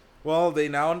 Well, they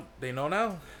know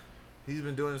now. He's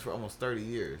been doing this for almost 30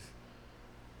 years.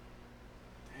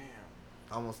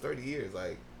 Damn. Almost 30 years,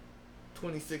 like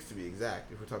 26 to be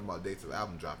exact. If we're talking about dates of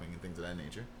album dropping and things of that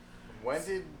nature. When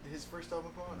did his first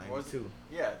album come out? Was it- 92.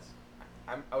 Yes.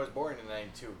 I was born in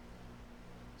 92.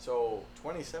 So,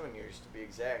 27 years to be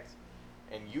exact.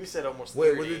 And you said almost 30.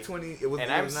 Wait, was it 20? It was, And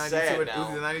it I'm was 92. sad It now. was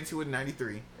either 92 and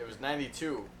 93. It was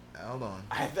 92. Hold on.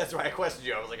 That's why I questioned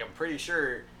you. I was like, I'm pretty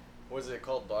sure. Was it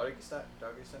called Doggy Style?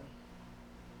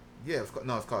 Yeah, it's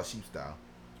called Sheep Style.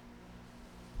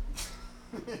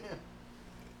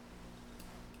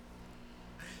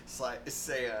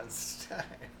 Seance time.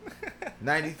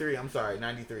 93. I'm sorry,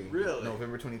 93. Really?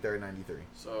 November 23rd, 93.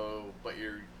 So, but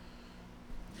your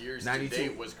years to 92.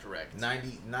 date was correct.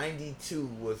 92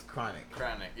 was Chronic.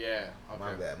 Chronic, yeah. Okay.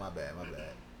 My bad.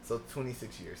 So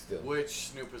 26 years still. Which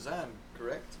Snoop was on,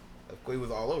 correct? Of course, he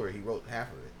was all over. He wrote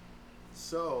half of it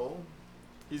So,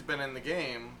 he's been in the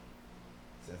game.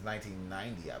 since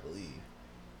 1990, I believe.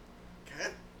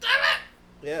 God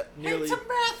Yeah, damn it! Hate to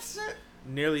math shit.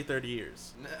 nearly 30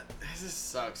 years. Nah, this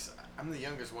sucks. I'm the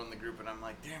youngest one in the group, and I'm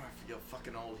like, damn, I feel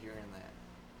fucking old hearing that.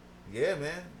 Yeah,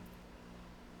 man.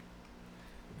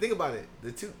 Think about it.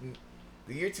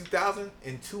 The year 2000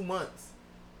 in 2 months,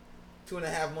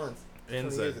 2.5 months, 20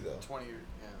 Insane. years ago. 20 years.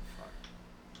 Yeah,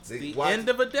 fuck. The end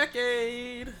of a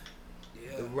decade.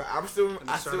 Yeah. I still And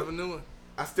the start of a new one.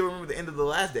 I still remember the end of the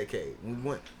last decade. We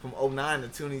went from 09 to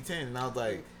 2010, and I was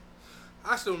like,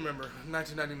 I still remember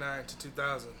 1999 to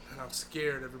 2000 and how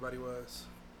scared everybody was.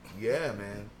 yeah,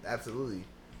 man, absolutely.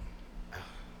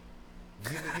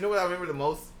 You know what I remember the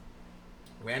most?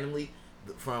 Randomly,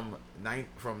 from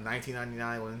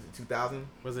 1999 went into 2000.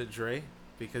 Was it Dre?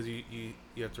 Because you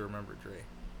have to remember Dre.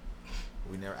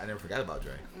 I never forgot about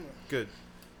Dre. Good.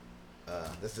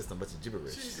 That's just a bunch of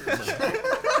gibberish.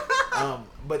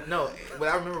 But no, what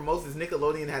I remember most is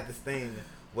Nickelodeon had this thing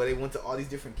where they went to all these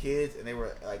different kids and they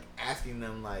were like asking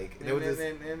them like they were just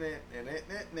Nickelodeon.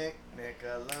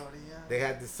 they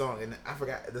had this song and I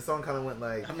forgot the song kind of went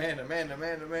like Amanda.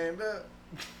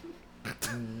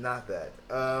 not that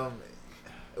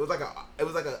it was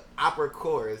like a opera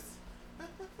chorus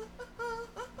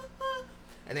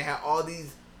and they had all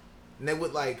these and they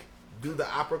would like do the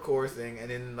opera chorus thing and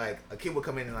then like a kid would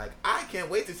come in and like I can't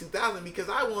wait to 2000 because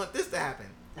I want this to happen.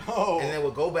 Oh. And then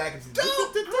we'll go back and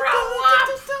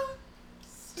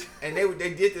and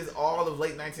they did this all of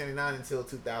late 1999 until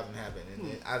 2000 happened. And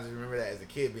then I just remember that as a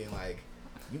kid being like,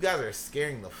 you guys are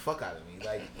scaring the fuck out of me.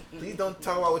 Like, please don't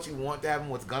talk about what you want to happen,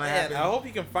 what's gonna Man, happen. I hope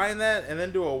you can find that and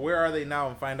then do a Where Are They Now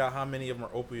and find out how many of them are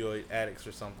opioid addicts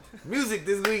or something. Music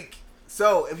this week.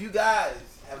 So if you guys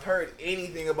have heard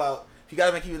anything about, if you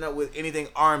guys been keeping up with anything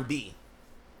R&B,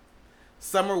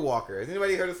 Summer Walker. Has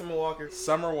anybody heard of Summer Walker?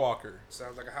 Summer Walker.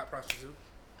 Sounds like a hot prostitute.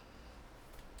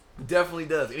 Definitely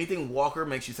does. Anything Walker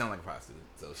makes you sound like a prostitute.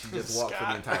 So she just walked for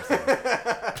the entire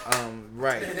song.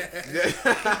 Right.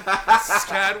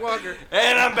 Scott Walker.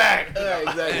 And I'm back. Right,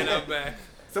 exactly. And I'm back.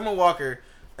 Summer Walker,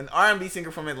 an R&B singer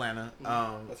from Atlanta.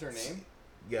 What's her name?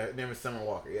 Yeah, her name is Summer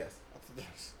Walker. Yes.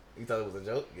 You thought it was a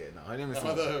joke? Yeah, no, her name is I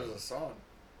Summer thought Walker. it was a song.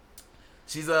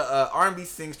 She's a R&B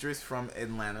singstress from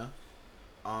Atlanta.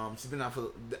 She's been out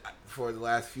for the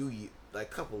last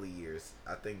couple of years.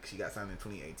 I think she got signed in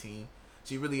 2018.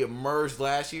 She really emerged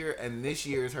last year, and this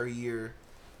year is her year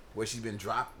where she's been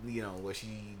dropped. Where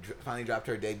she finally dropped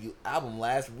her debut album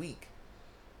last week,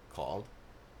 called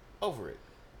 "Over It."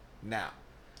 Now,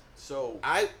 So,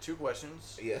 two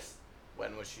questions. yes,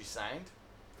 When was she signed?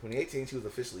 2018 she was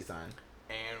officially signed.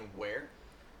 And where?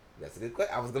 That's a good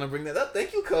question. I was gonna bring that up.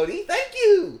 Thank you, Cody. Thank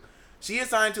you. She is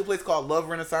signed to a place called Love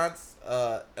Renaissance,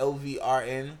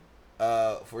 LVRN,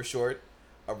 for short.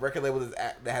 A record label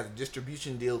that has a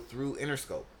distribution deal through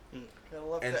Interscope. Gotta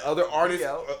love And that. other artists,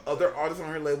 Yeah. other artists on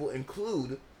her label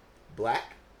include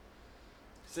Black.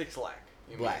 Six Lack.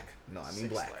 Black. No, I mean Six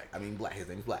Black. Lack. I mean Black. His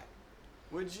name's Black.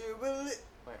 Would you believe?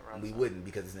 We wouldn't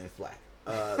because his name's Flack.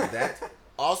 That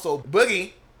also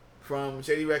Boogie from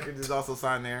Shady Records is also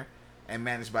signed there and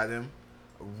managed by them.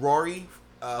 Rory,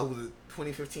 who's a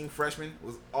 2015 freshman,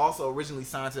 was also originally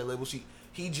signed to that label.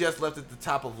 He just left at the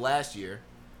top of last year,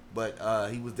 but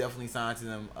he was definitely signed to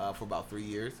them for about 3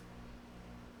 years.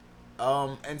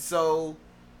 And so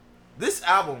this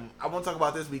album I want to talk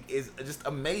about this week is just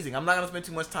amazing. I'm not gonna spend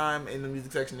too much time in the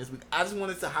music section this week. I just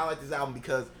wanted to highlight this album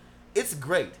because it's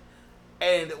great.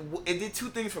 And it did two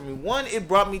things for me. One, it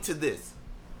brought me to this.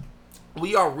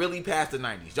 We are really past the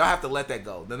 90s. Y'all have to let that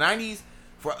go. The 90s,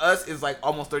 for us, is like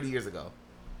almost 30 years ago.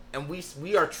 And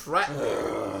we are trapped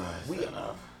there.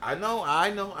 I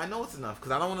know it's enough.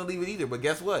 Because I don't want to leave it either. But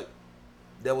guess what?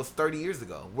 That was 30 years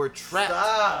ago. We're trapped.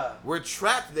 Stop. We're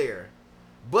trapped there.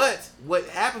 But what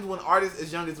happens when artists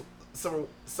as young as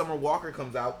Summer Walker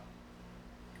comes out,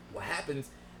 what happens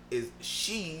is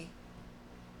she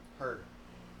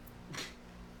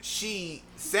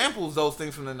samples those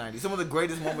things from the 90s. Some of the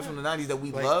greatest moments from the 90s that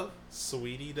we love.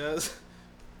 Sweetie does.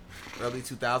 Early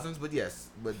 2000s, but yes.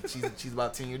 But she's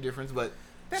about 10-year difference. But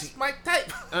That's my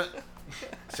type.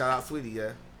 shout out Sweetie,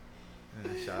 yeah.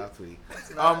 Shout out Sweetie.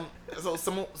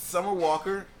 So Summer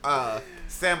Walker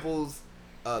samples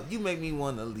You Make Me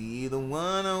Wanna Leave the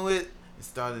One I'm With and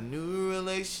Start a New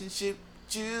Relationship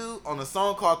with You on a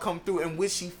song called Come Through, in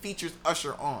which she features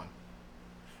Usher on.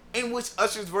 In which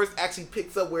Usher's verse actually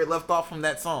picks up where it left off from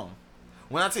that song.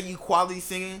 When I tell you quality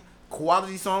singing,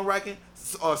 quality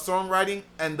songwriting,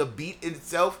 and the beat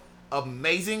itself,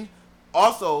 amazing.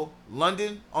 Also,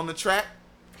 London on the track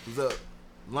is a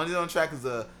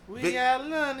We got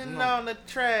London on the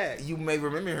track. You may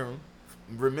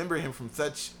remember him from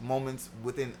such moments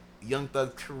within Young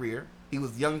Thug's career. He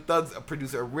was Young Thug's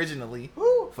producer originally.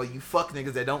 For you fuck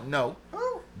niggas that don't know.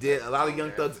 Did a lot of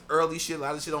Young Thug's early shit, a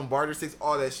lot of shit on Barter 6,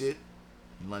 all that shit.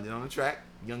 London on the track.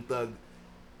 Young Thug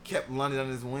kept London on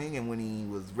his wing, and when he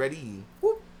was ready,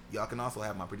 y'all can also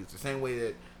have my producer. Same way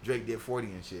that Drake did 40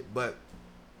 and shit. But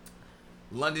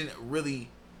London really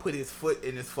put his foot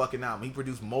in this fucking album. He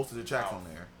produced most of the tracks on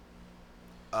there.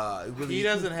 He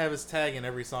doesn't have his tag in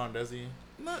every song, does he?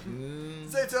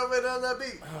 Say tell me on that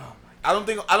beat. Oh my. I don't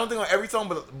think on every song,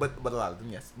 but a lot of them,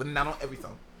 yes. But not on every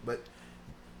song. But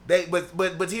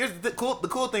here's the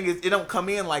cool thing is it don't come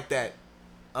in like that.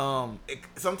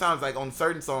 Sometimes like on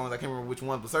certain songs, I can't remember which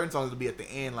ones, but certain songs will be at the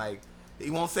end, like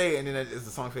he won't say it, and then it's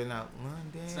the song fading out.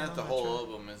 It's not the whole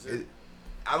album, is it?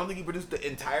 I don't think he produced the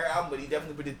entire album, but he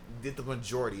definitely did the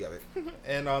majority of it.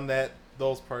 And on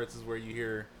those parts is where you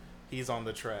hear he's on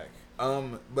the track.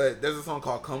 But there's a song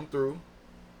called "Come Through."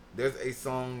 There's a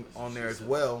song on there as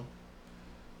well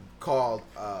called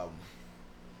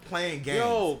 "Playing Games."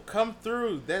 Yo, Come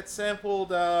Through. That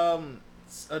sampled a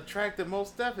track that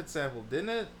Mos Def had sampled, didn't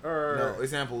it? Or no, it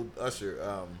sampled Usher.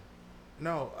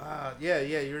 No, yeah,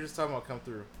 you were just talking about Come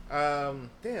Through.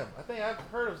 Damn, I think I've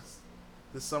heard of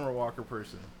this Summer Walker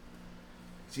person.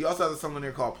 She also has a song on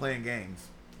there called "Playing Games,"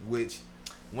 which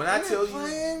when I tell you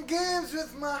playing games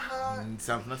with my heart,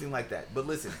 sounds nothing like that. But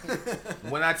listen,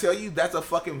 when I tell you that's a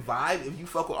fucking vibe, if you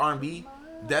fuck with R&B,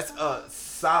 that's a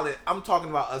solid. I'm talking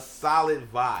about a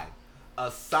solid vibe, a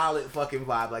solid fucking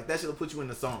vibe. Like that should have put you in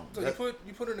the song. So you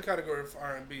put her in the category of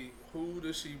R&B. Who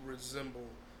does she resemble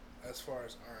as far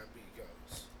as R&B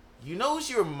goes? You know who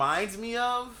she reminds me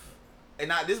of,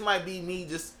 and this might be me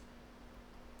just.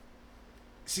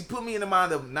 She put me in the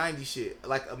mind of 90s shit,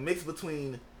 like a mix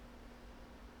between.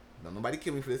 Don't nobody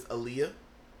kill me for this. Aaliyah,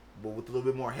 but with a little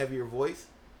bit more heavier voice.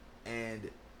 And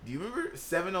do you remember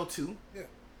 702? Yeah,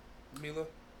 Mila.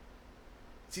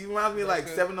 She reminds me of like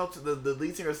 702, the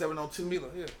lead singer of 702. Mila,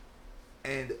 yeah.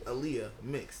 And Aaliyah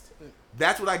mixed. Yeah.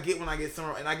 That's what I get when I get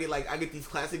Summer, and I get these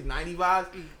classic 90 vibes.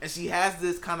 And she has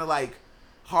this kind of like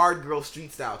hard girl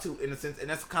street style too, in a sense, and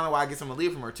that's kind of why I get some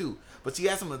Aaliyah from her too. But she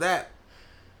has some of that,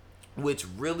 which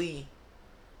really,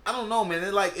 I don't know, man.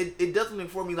 It does something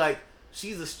for me. Like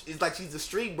she's a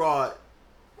street broad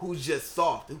who's just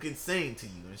soft, who can sing to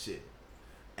you and shit.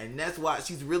 And that's why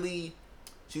she's really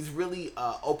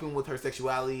open with her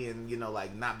sexuality and, you know,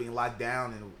 like not being locked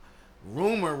down. And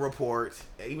rumor reports,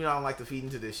 even though I don't like to feed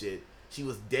into this shit, she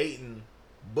was dating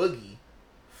Boogie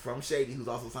from Shady, who's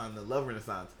also signed to Love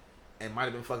Renaissance, and might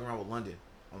have been fucking around with London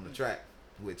on the track,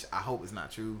 which I hope is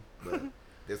not true, but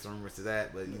there's some rumors to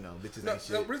that. But you know, bitches ain't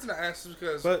shit. The reason I asked is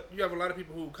because you have a lot of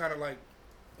people who kind of like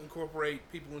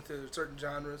incorporate people into certain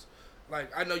genres.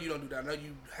 Like, I know you don't do that. I know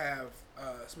you have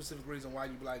a specific reason why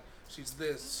you be like, she's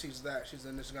this, she's that, she's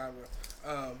in this genre.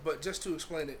 But just to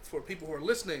explain it for people who are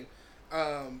listening,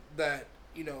 that,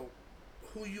 you know,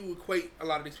 who you equate a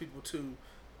lot of these people to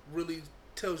really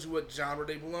tells you what genre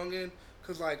they belong in.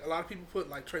 Because, like, a lot of people put,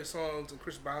 like, Trey Songz and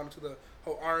Chris Brown into the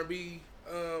whole R&B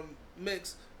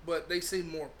mix, but they seem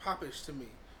more popish to me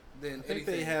than I think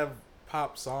anything. they have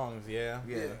pop songs, yeah.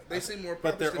 They seem more popish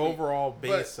But their to me. overall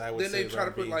base, But I would then say, they try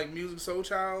to put, R&B. like, Music Soul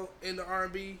Child in the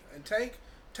R&B and Tank,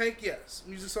 yes.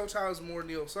 Music Soul Child is more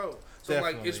neo soul. So,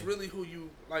 like, it's Definitely. really who you,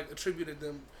 like, attributed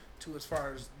them to as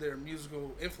far as their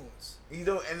musical influence. You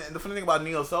know, and the funny thing about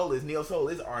neo soul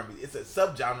is R&B. It's a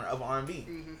subgenre of R&B.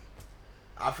 Mm-hmm.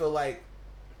 I feel like,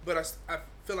 But I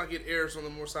feel like it errs on the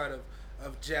more side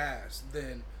of jazz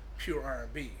than pure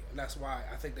R&B, and that's why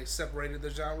I think they separated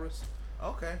the genres.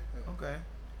 okay.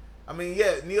 I mean,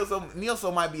 yeah, neo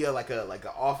soul might be like an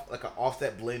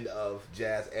offset blend of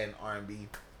jazz and R&B.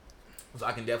 So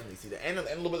I can definitely see that, and a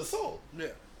little bit of soul.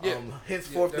 Yeah.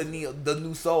 Henceforth, the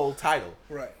new soul title.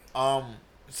 Right.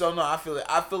 So no, I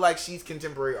feel like she's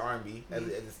contemporary R&B as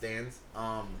it stands.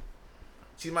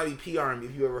 She might be PR&B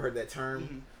if you ever heard that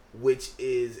term, which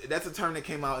that's a term that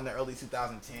came out in the early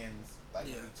 2010s, like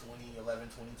 2011,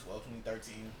 2012,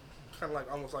 2013. Kind of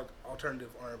like almost like alternative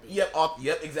R&B.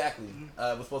 Yep, exactly.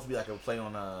 It was supposed to be like a play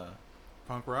on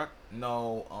Punk rock?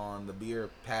 on the beer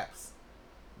Pabst.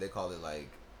 They called it like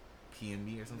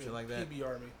PNB or some shit like that.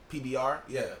 PBR, PBR,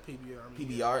 yeah.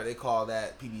 PBR. They call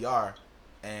that PBR,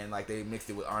 and like they mixed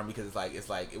it with R&B because it's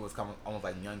like it was coming almost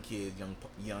like young kids,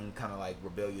 young kind of like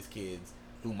rebellious kids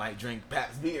who might drink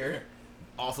Pabst beer,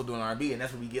 also doing R&B, and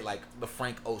that's where we get like the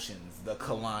Frank Oceans, the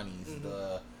Kalanis,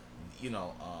 the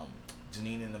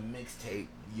Janine and the Mixtape,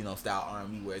 style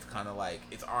R&B where it's kind of like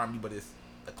it's R&B but it's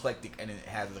eclectic and it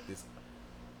has like this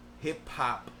hip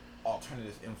hop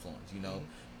alternative influence,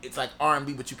 It's like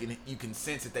R&B, but you can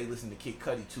sense that they listened to Kid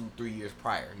Cudi 2-3 years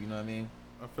prior. You know what I mean?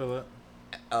 I feel it.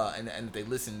 And if they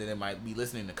listen, then they might be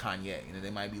listening to Kanye, and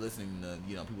they might be listening to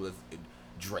people that's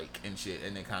Drake and shit,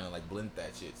 and they kind of like blend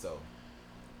that shit. So,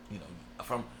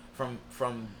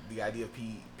 from the idea of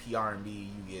PR&B,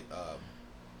 you get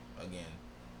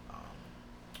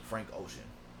Frank Ocean,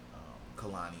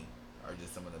 Kalani are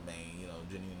just some of the main,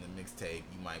 Janine in the Mixtape.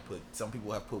 You might put some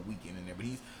people have put Weeknd in there, but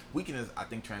Weeknd is I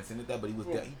think transcended that, but he was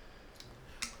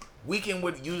Weeknd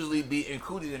would usually be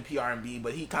included in PR&B,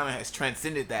 but he kind of has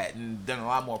transcended that and done a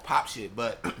lot more pop shit.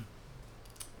 But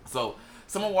so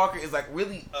Summer Walker is like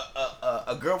really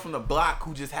a girl from the block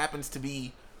who just happens to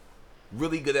be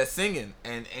really good at singing,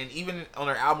 and even on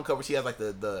her album cover she has like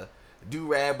the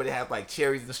do-rag, but it has like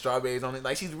cherries and strawberries on it.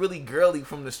 Like she's really girly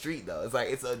from the street though. It's like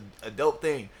it's a dope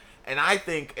thing. And I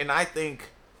think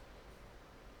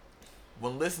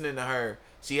when listening to her,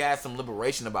 she has some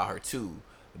liberation about her too,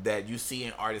 that you see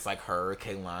in artists like her,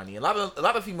 Kehlani, a lot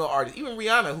of female artists, even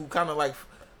Rihanna, who kind of like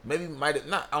maybe might have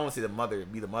not. I don't want to say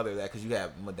be the mother of that because you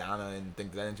have Madonna and things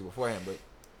of that nature beforehand, but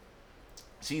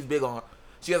she's big on.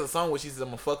 She has a song where she says, "I'm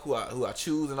gonna fuck who I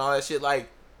choose" and all that shit. Like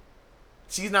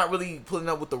she's not really putting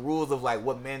up with the rules of like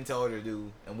what men tell her to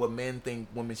do and what men think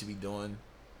women should be doing.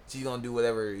 She's gonna do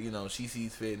whatever she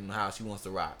sees fit and how she wants to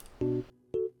rock.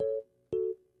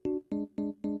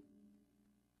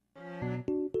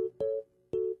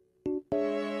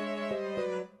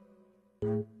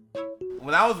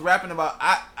 When I was rapping about,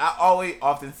 I always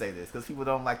often say this because people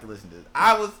don't like to listen to this.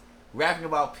 I was rapping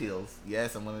about pills.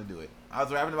 Yes, I'm gonna do it. I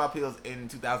was rapping about pills in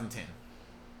 2010,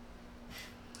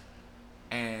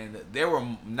 and there were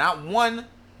not one,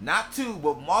 not two,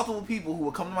 but multiple people who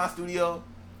would come to my studio.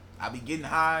 I'd be getting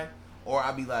high, or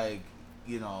I'd be like,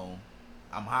 I'm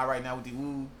high right now with the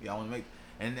woo. Y'all want to make?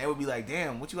 And they would be like,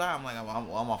 damn, what you high? I'm like, I'm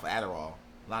off Adderall,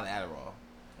 a lot of Adderall.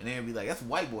 And they'd be like, that's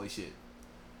white boy shit.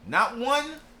 Not one,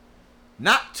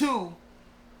 not two,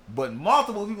 but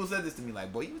multiple people said this to me.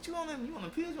 Like, boy, what you on them? You on the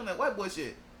pills? You on that white boy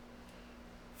shit?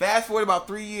 Fast forward about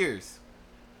 3 years,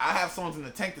 I have songs in the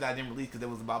tank that I didn't release because it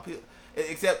was about pills.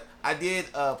 Except I did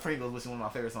Pringles, which is one of my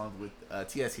favorite songs with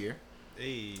TS here.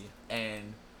 Hey.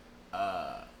 And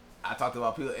I talked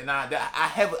about pills, and I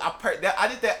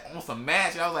did that on some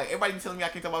mad shit. I was like, everybody telling me I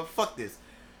can't talk about fuck this.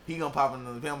 He gonna pop in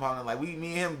the film popping like me and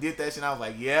him did that shit. And I was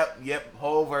like, yep,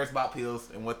 whole verse about pills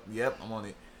and I'm on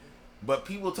it. But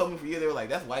people told me for years they were like,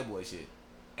 that's white boy shit.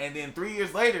 And then 3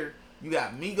 years later, you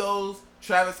got Migos,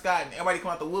 Travis Scott, and everybody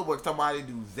come out the woodwork talking about how they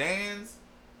do Xans,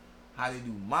 how they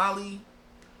do Molly,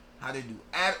 how they do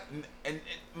and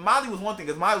Molly was one thing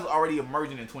because Molly was already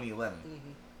emerging in 2011.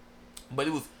 But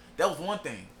that was one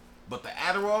thing. But the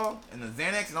Adderall and the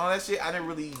Xanax and all that shit, I didn't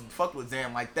really fuck with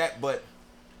Xan like that. But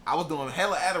I was doing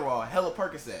hella Adderall, hella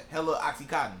Percocet, hella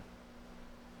Oxycontin.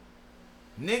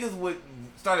 Niggas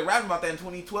started rapping about that in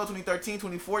 2012, 2013,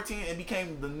 2014, and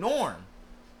became the norm.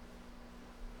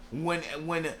 When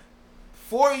 3 to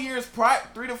 4 years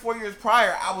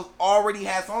prior, I was already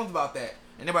had songs about that.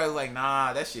 And everybody was like,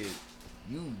 nah, that shit,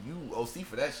 you OC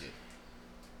for that shit.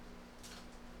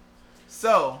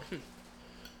 So,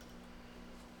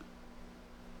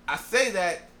 I say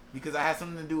that because I had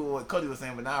something to do with what Cody was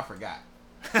saying, but now I forgot.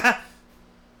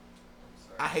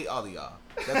 I hate all of y'all.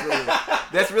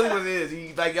 That's really what it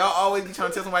is. Like, y'all always be trying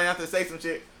to tell somebody not to say some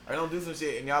shit or don't do some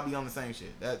shit, and y'all be on the same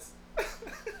shit.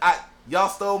 Y'all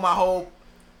stole my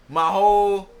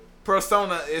whole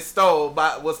persona was stole by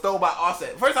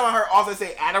Offset. First time I heard Offset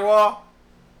say Adderall,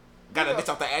 got a bitch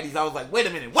off the Addies. I was like, wait a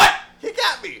minute, what? He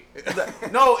got me.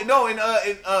 No, in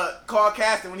Carl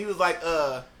Caston when he was like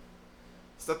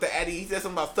stuff the Addy. He said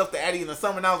something about stuff the Addy in the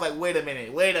summer, and I was like, wait a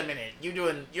minute.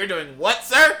 You're doing what,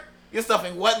 sir? You're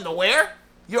stuffing what in the where?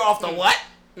 You're off the what?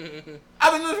 I've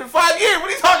been doing this for 5 years. What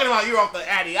are you talking about? You're off the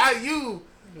Addy.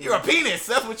 You're a penis.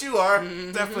 That's what you are.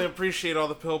 Definitely appreciate all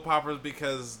the pill poppers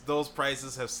because those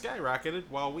prices have skyrocketed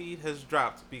while weed has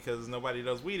dropped because nobody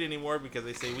does weed anymore because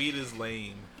they say weed is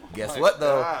lame. Guess what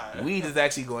though? God. Weed is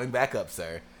actually going back up,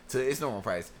 sir, to its normal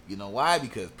price. You know why?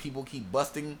 Because people keep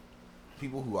busting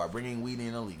people who are bringing weed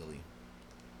in illegally.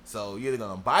 So you're either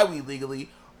gonna buy weed legally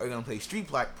or you're gonna pay street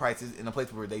prices in a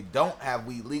place where they don't have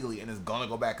weed legally, and it's gonna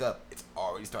go back up. It's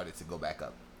already started to go back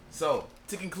up. So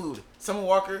to conclude, Summer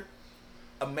Walker,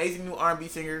 amazing new R&B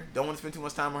singer. Don't want to spend too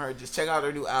much time on her. Just check out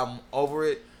her new album, Over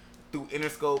It, through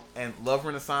Interscope and Love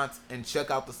Renaissance, and check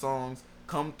out the songs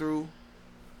Come Through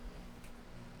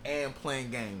and Playing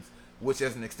Games, which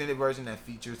is an extended version that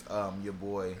features your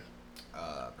boy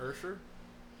Usher?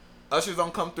 Usher's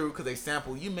on Come Through because they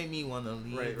sample You Make Me Wanna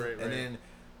Leave, Right. and then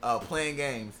Playing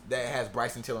Games that has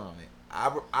Bryson Tiller on it.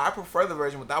 I prefer the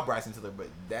version without Bryson Tiller, but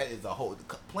that is a whole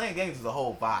Playing Games is a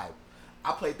whole vibe.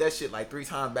 I played that shit like 3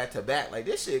 times back to back. Like,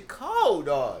 this shit cold,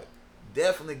 dog.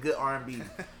 Definitely good R&B. You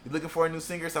looking for a new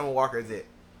singer? Summer Walker is it.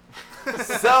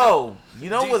 So,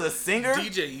 you know was a singer?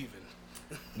 DJ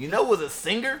even. You know was a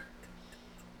singer?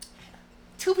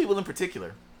 2 people in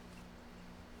particular.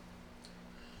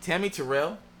 Tammy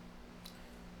Terrell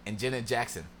and Janet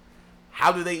Jackson.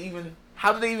 How do they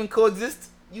even coexist,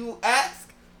 you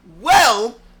ask?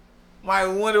 Well, my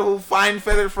wonderful fine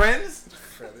feathered friends,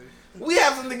 we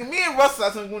have something, me and Russell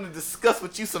have something we want to discuss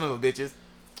with you son of a bitches.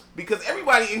 Because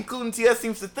everybody, including TS,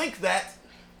 seems to think that,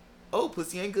 oh,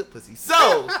 pussy ain't good pussy.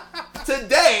 So,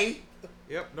 today,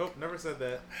 Yep, nope, never said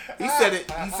that. he said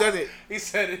it. He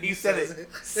said it. He said it.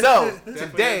 So, Definitely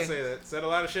today, didn't say that. Said a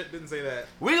lot of shit, didn't say that.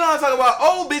 we're going to talk about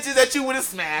old bitches that you would have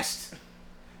smashed.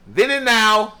 Then and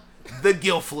now, the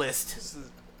GILF list. This is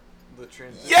the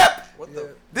transition. Yep. What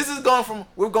the?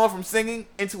 We're going from singing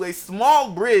into a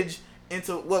small bridge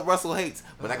into what Russell hates.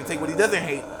 But I can tell you what he doesn't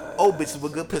hate. Old bitches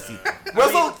with good pussy.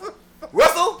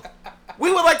 Russell,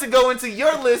 we would like to go into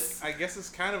your list. I guess it's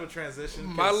kind of a transition.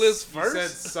 'cause My list you first?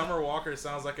 said Summer Walker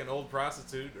sounds like an old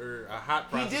prostitute or a hot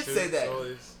He did prostitute. say that. So,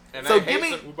 it's, And So I give hate me-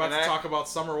 some- we're about and to I- talk about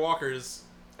Summer Walkers.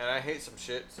 And I hate some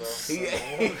shit. So I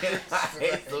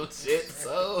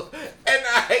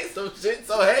hate some shit,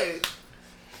 so hey.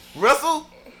 Russell,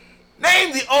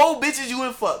 name the old bitches you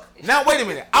would fuck. Now wait a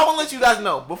minute. I want to let you guys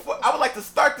know. Before I would like to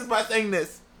start this by saying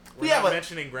this. We're not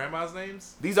mentioning grandma's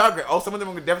names. These are great. Oh, some of them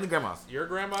are definitely grandmas. Your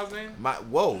grandma's name?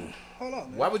 Whoa. Hold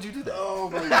on. Why would you do that? Oh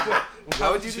my god. Why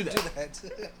would you do that?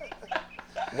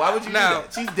 Why would you Now- do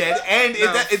that? She's dead. And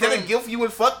now, is that a from- guilt you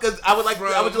would fuck? Because I would like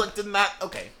to not.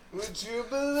 Okay. Would you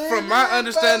believe From my in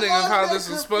understanding of how someone this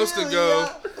that was could supposed to feel go,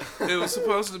 ya? it was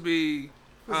supposed to be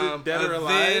it dead or a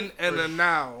alive, then and or- a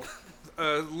now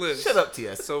list. Shut up,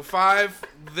 TS. So 5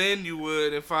 then you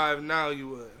would and 5 now you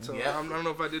would. So Yeah. I don't know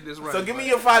if I did this right. So give me but,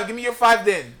 your 5. Give me your 5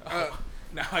 then.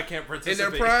 Now I can't in participate.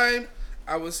 their prime,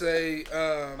 I would say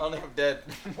only I'm dead.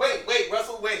 Wait,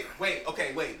 Russell, wait.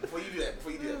 Okay, wait. Before you do that.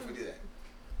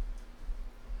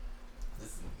 This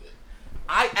is good.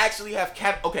 I actually have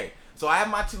okay. So I have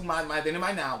my 2, my then and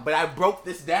my now, but I broke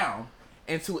this down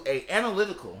into a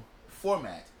analytical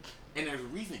format, and there's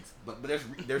reasonings, but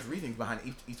there's reasonings behind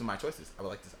each of my choices. I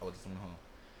would just want to hold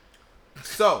on.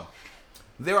 So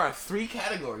there are 3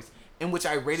 categories in which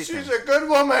I rated them. She's a good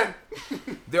woman.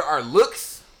 There are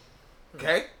looks,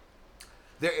 okay?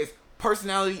 There is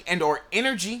personality and or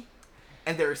energy,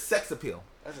 and there is sex appeal.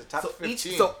 That's a top So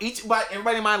 15.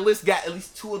 everybody in my list got at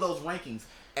least 2 of those rankings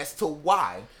as to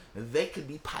why they could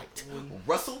be piped.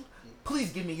 Russell,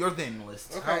 please give me your then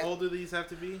list. How old do these have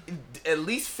to be? At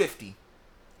least 50.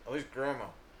 At least grandma.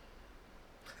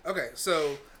 okay.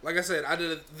 So like I said, I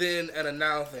did a then and a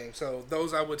now thing. So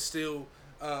those I would still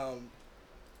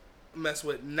mess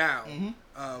with now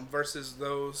versus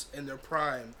those in their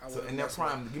prime. I So would in their mess with.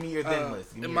 prime, give me your then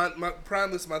list. Give me In your- my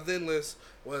prime list, my then list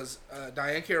was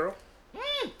Diane Carroll,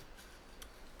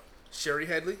 Sherry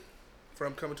Headley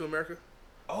from Coming to America,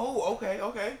 Oh,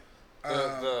 okay.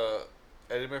 The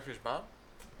Eddie Murphy's mom.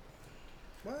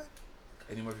 What?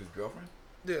 Eddie Murphy's girlfriend?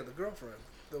 Yeah, the girlfriend,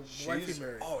 the wife he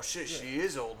married. Oh shit, Yeah. she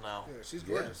is old now. Yeah, she's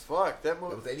Yeah. gorgeous. Fuck that That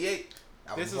movie. was 88.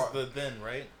 That This was is the then,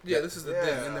 right? Yeah, this is the thing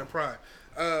Yeah. in their prime.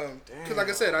 Because like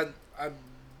I said,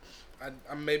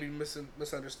 I maybe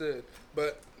misunderstood,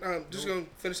 but just gonna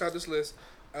finish out this list.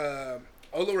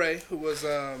 Ola Ray, who was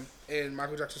in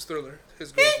Michael Jackson's Thriller,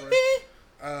 his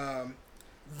girlfriend.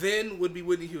 Then would be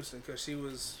Whitney Houston because she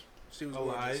was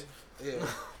Alive. gorgeous. Yeah.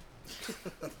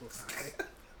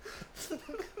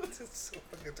 It's so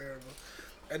fucking terrible.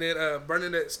 And then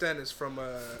Bernadette Stannis from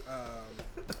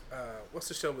what's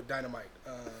the show with Dynamite?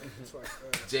 It's like,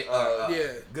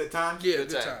 yeah. Good Times? Yeah, Good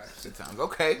Good Times. Times. Good Times.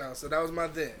 Okay. No, so that was my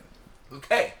then.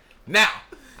 Okay. Now,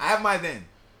 I have my then.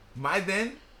 My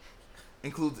then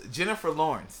includes Jennifer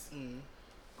Lawrence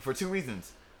for two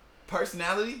reasons: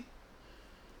 personality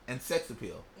and sex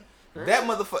appeal. That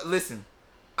motherfucker. Listen,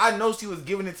 I know she was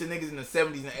giving it to niggas in the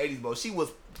 70s and 80s, bro. She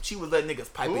was letting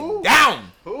niggas pipe it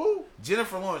down. Who?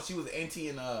 Jennifer Lawrence. She was auntie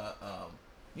in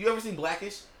You ever seen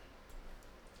Blackish?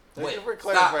 Thank you for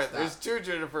stop, clarifying. stop. There's two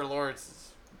Jennifer Lawrences.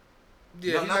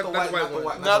 Yeah, No, he's not the white- not the one.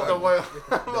 white- Not the black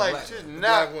one. I'm like, black she's one. The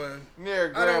not black one.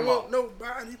 near I don't grandma. want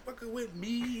nobody fucking with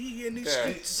me in these Yeah.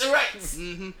 streets. Right.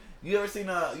 Mm-hmm. You ever seen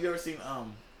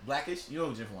Blackish? You know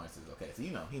who Jennifer Lawrence is, okay? So he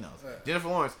knows. Yeah. Jennifer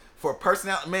Lawrence for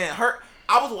personality. Man,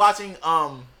 I was watching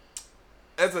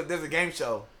there's a game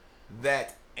show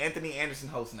that Anthony Anderson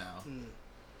hosts now.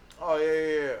 Oh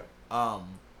yeah.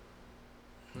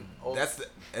 Old- That's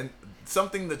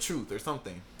something the truth or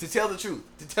something. To tell the truth.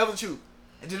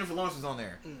 And Jennifer Lawrence was on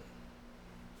there.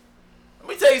 Let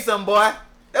me tell you something, boy.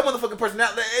 That motherfucking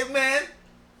personality, hey, man.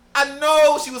 I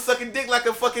know she was sucking dick like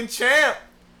a fucking champ.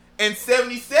 In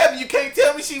 77, you can't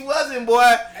tell me she wasn't,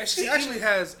 boy. And she actually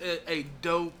has a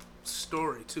dope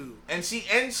story too. And she's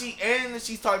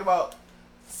talking about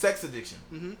sex addiction.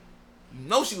 Mm-hmm. You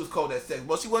know she was cold at sex,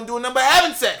 but she wasn't doing nothing but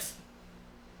having sex.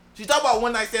 She talked about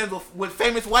one night stands with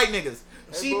famous white niggas.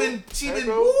 She been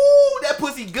woo, that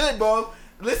pussy good, bro.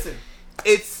 Listen,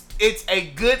 it's a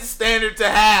good standard to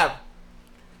have.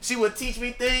 She would teach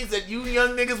me things that you young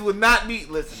niggas would not be.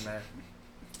 Listen, man.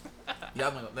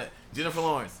 Y'all know that. Jennifer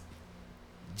Lawrence.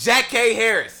 Jack K.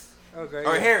 Harris. Okay.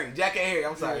 Or Harry. Jack K. Harry,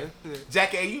 I'm sorry. Yeah.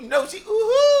 Jack K. You know she,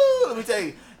 ooh, let me tell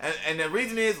you. And the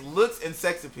reason is looks and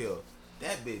sex appeal.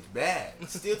 That bitch bad.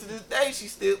 Still to this day, she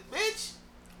still, bitch.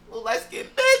 Little light skinned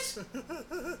bitch.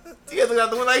 She has got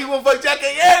the one like he won't fuck Jack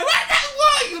K. Harry. Right, that's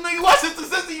why. You know you watch Sister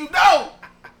Sister, you know.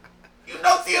 You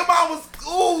know Tia Mom was,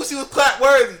 ooh, she was clap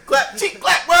worthy. Cheek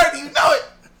clap worthy, you know it.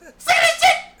 Say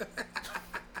that shit.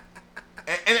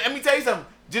 And let me tell you something.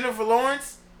 Jennifer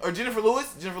Lawrence or Jennifer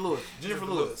Lewis. I'm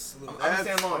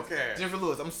saying Lawrence. Okay. Jennifer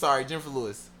Lewis. I'm sorry, Jennifer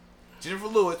Lewis. Jennifer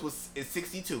Lewis is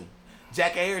 62.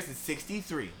 Jack Harris is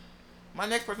 63. My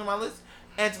next person on my list,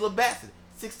 Angela Bassett,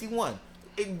 61.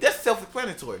 That's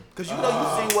self-explanatory because you know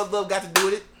you seen what love got to do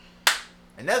with it,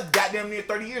 and that's goddamn near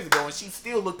 30 years ago, and she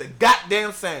still looked the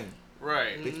goddamn same.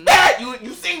 Right. Bitch, bad.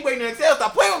 You seen Waiting to Exhale?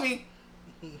 Stop playing with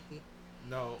me.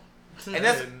 No. And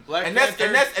that's Black and that's,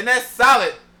 Panther. and that's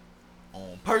solid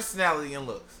on personality and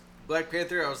looks. Black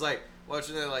Panther. I was like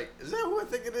watching it, like, is that who I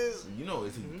think it is? You know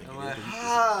it's who you think I'm it like, is.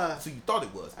 ah. So you thought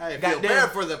it was. I feel Goddamn.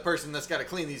 bad for the person that's got to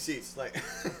clean these seats. Like,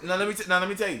 Now let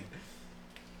me tell you.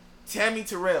 Tammy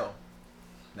Terrell.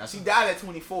 Now she died at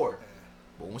 24,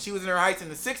 but when she was in her heights in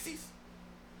the 60s,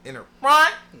 in her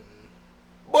prime,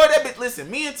 boy, that bitch.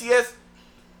 Listen, me and TS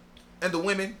and the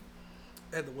women,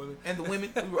 we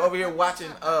were over here watching.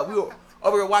 On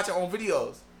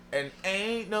videos, and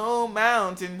ain't no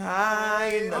mountain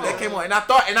high enough. That came on, and I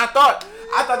thought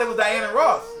that was Diana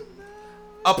Ross.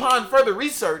 Upon further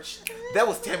research, that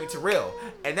was Tammy Terrell,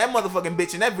 and that motherfucking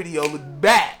bitch in that video looked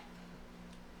bad.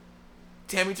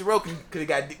 Tammy Terrell could have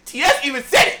got TS even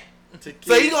said it.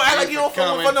 So you gonna act like you don't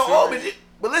fuck with no old bitch?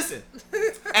 But listen,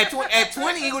 at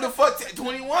 20 you would have fucked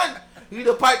 21. You would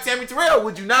have piped Tammy Terrell.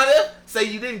 Would you not have? Say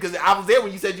you didn't because I was there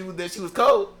when you said that she was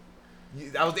cold.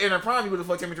 I was there in her prime. You would have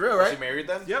fucked Tammy Terrell, right? she married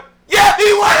then? Yep. Yeah,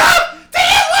 he went up.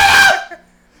 TS went up.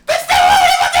 That's still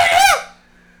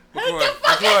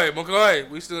what we McCoy,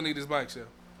 we still need this mic show.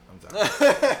 I'm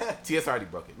sorry. TS already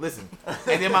broke it. Listen,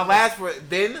 and then my last for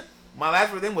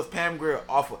them was Pam Grier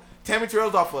off of Tammy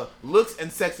Terrell's off of looks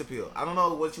and sex appeal. I don't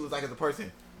know what she was like as a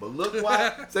person, but look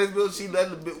wise, sex appeal, she let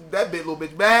that little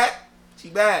bitch bad. She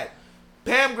bad.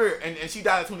 Pam Grier, and she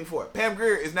died at 24. Pam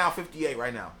Grier is now 58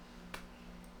 right now.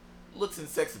 Looks and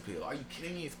sex appeal. Are you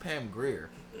kidding me? It's Pam Grier,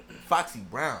 Foxy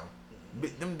Brown,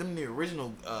 them the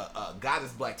original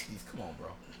goddess black titties. Come on, bro.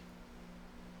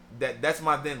 That's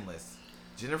my then list.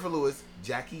 Jennifer Lewis,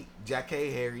 Jackée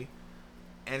Harry,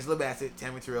 Angela Bassett,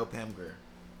 Tammy Terrell, Pam Grier.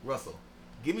 Russell,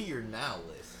 give me your now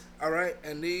list. All right,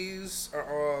 and these are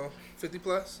all 50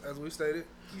 plus, as we stated.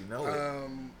 You know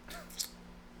it.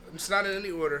 It's not in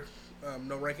any order,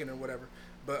 no ranking or whatever.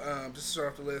 But just to start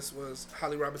off the list was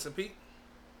Holly Robinson Peete.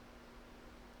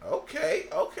 Okay,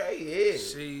 yeah.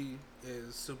 She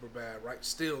is super bad, right?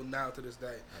 Still now to this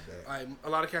day. I bet. Like a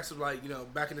lot of cats were like,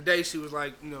 back in the day she was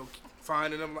like,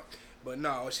 fine, and I'm like, but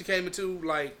no, she came into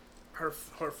like her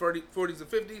 40s and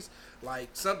 50s, like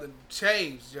something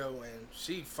changed, yo, and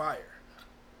she fire.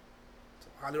 So,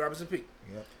 Holly Robinson Peete.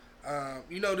 Yep.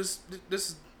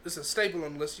 This is a staple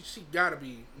on the list. She gotta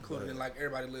be included Right. in like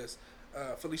everybody's list.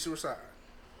 Felicia Rashad.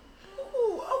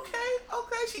 Ooh,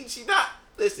 okay. She not.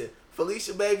 Listen,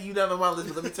 Felicia, baby, you not on my list,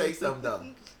 but let me tell you something, though.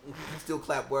 You still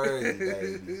clap worthy,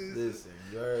 baby. Listen,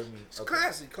 you heard me. It's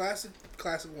classic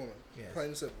woman. Yes. Plain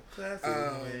and simple. Classic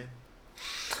woman.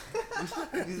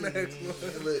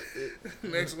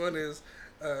 Next one is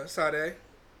Sade.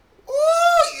 Ooh,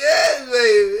 yeah,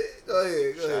 baby. Go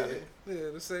ahead. Yeah,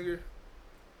 the singer.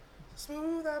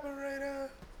 Smooth operator.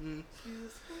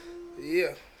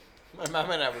 Yeah. My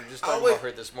mom and I were just Oh, talking wait. about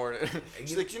her this morning.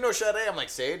 She's like, Sade? I'm like,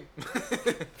 Sade?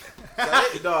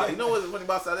 Sade, dog, you know what's funny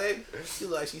about Sade? She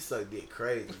look like she suck dick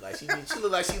crazy. Like she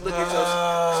look like she look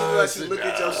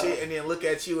at your shit and then look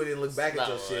at you and then look back at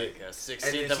your shit. Like a And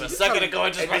 16th then of a she- second ago, I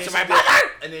just and went then to my she mother. just-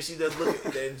 And then she just look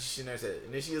at, then she never said it.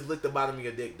 And then she just licked the bottom of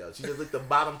your dick though. She just licked the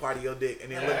bottom part of your dick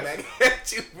and then look back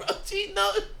at you, bro. She know.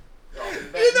 You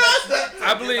know that.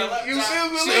 I believe You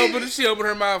should believe. she opened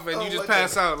her mouth and Oh, you just what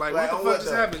pass the- out. Like, like, what the oh, fuck what just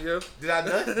the- happened, yo? Did I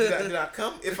nut? Did I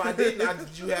come? If I did not, did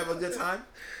you have a good time?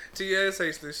 TS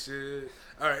hates this shit.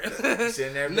 All right.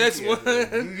 Shit, never Next been one.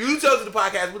 here. You chose the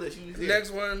podcast with us. You was here.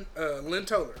 Next one, Lynn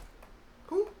Toler.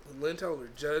 Who? Lynn Toler.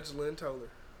 Judge Lynn Toler.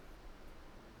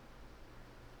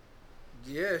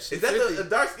 Yeah, she's Is that 50. the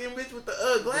dark skinned bitch with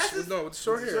the glasses? No, with the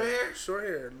short With hair. the short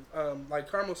hair? Short hair. Like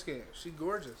caramel skin. She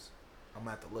gorgeous. I'm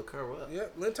gonna have to look her up.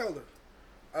 Yep, Lynn Toler.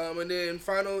 And then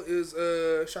final is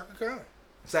Shaka Khan.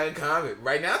 Second comment.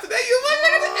 Right now today you look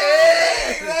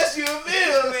Hey, that's you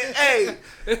feel me. Hey.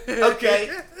 Okay.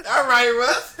 All right,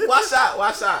 Russ. Why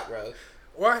shot, bro?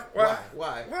 Why?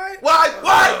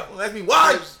 Why? Let me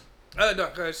why? No,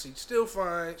 cause she's still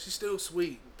fine. She's still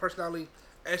sweet, personality,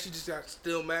 and she just got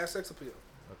still mad sex appeal.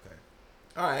 Okay.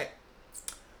 All right.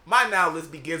 My now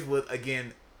list begins with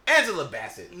again Angela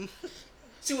Bassett.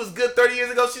 She was good 30 years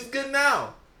ago. She's good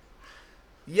now.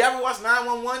 You ever watch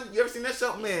 911? You ever seen that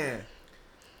show? Man,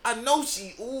 I know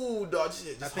she. Ooh, dog. Just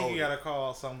I think hold you it. gotta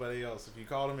call somebody else. If you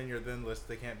call them in your then list,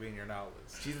 they can't be in your now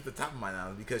list. She's at the top of my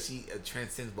now because she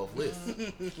transcends both lists.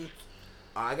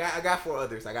 I got four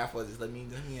others. Let me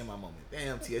in my moment.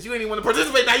 Damn, TS, you ain't even want to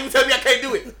participate now. You tell me I can't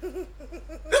do it.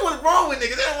 That's what's wrong with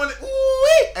niggas. They don't want to.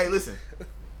 Ooh, hey, listen.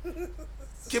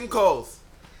 Kim Coles.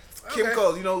 Kim Okay.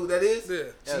 Coles, you know who that is? Yeah.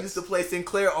 She Yes. used to play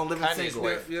Sinclair on Living Kanye's Single.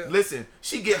 wife. Yeah. Listen,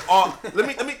 she get all. Let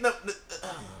me. No,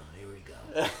 here we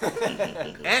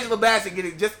go. Angela Bassett get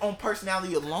it just on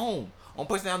personality alone. But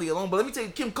let me tell you,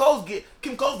 Kim Coles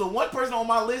the one person on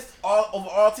my list over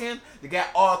all 10 that got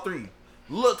all three.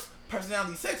 Looks,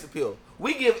 personality, sex appeal.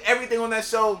 We give everything on that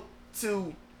show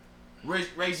to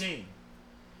Regine.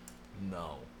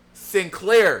 No.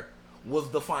 Sinclair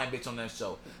was the fine bitch on that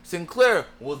show. Sinclair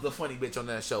was the funny bitch on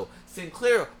that show.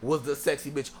 Sinclair was the sexy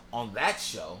bitch on that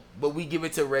show. But we give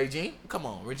it to Regine. Come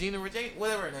on, Regina,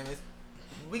 whatever her name is.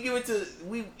 We give it to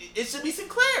It should be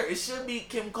Sinclair. It should be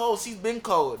Kim Cole. She's been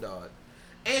cold, dog.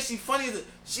 And she funny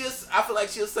as I feel like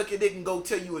she'll suck your dick and go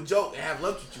tell you a joke and have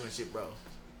lunch with you and shit, bro.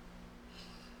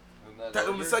 Tell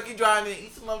them to suck you dry and then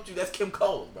eat some lunch with you. That's Kim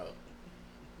Cole, bro.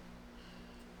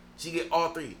 She get all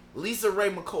three. Lisa Ray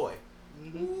McCoy.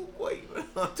 Ooh, boy, you know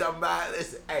what I'm talking about?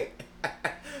 Listen, hey.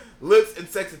 Looks and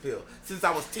sex appeal. Since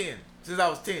I was 10.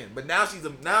 But now she's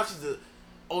a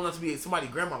old enough to be somebody's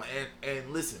grandmama. And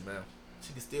listen, man,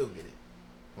 she can still get it.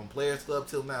 From Players Club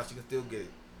till now, she can still get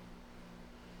it.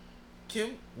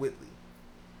 Kim Whitley.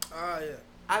 Ah, yeah.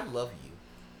 I love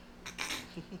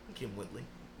you. Kim Whitley.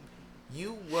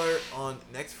 You were on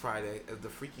next Friday as the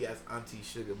freaky ass Auntie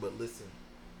Sugar, but listen.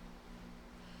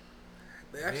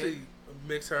 They actually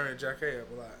mix her and Jackée up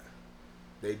a lot.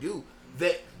 They do.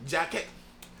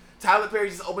 Tyler Perry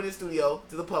just opened his studio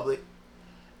to the public,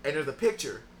 and there's a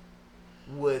picture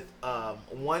with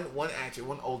one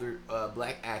older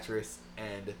black actress,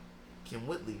 and Kim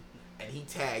Whitley, and he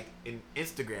tagged in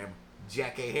Instagram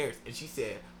Jackée Harris, and she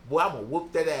said, "Boy, I'm gonna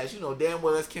whoop that ass." You know damn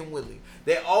well that's Kim Whitley.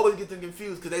 They always get them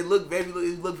confused because they look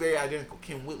very identical.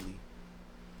 Kim Whitley,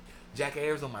 Jackée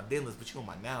Harris on my den list, but you on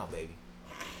my now, baby.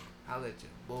 I'll let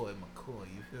your boy McCoy.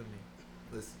 You feel me?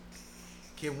 Listen,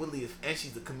 Kim Whitley is, and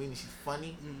she's a comedian. She's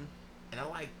funny, Mhm. and I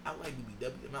like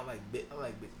BBW. And I like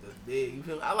bitches that's big. You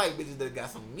feel me? I like bitches that got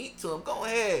some meat to them. Go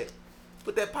ahead,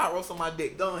 put that pot roast on my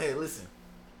dick. Go ahead, listen.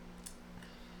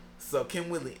 So Kim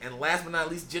Whitley, and last but not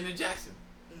least, Jenna Jackson.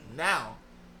 Now,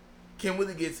 Kim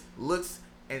Whitley gets looks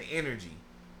and energy.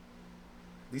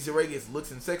 Lisa Ray gets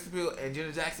looks and sex appeal, and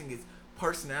Jenna Jackson gets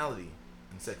personality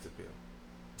and sex appeal.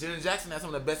 Jenna Jackson has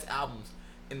some of the best albums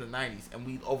in the 90s, and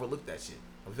we overlooked that shit.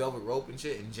 Velvet Rope and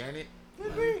shit, and Janet.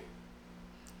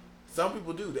 Some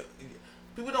people do.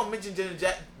 People don't mention Janet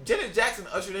Jackson. Janet Jackson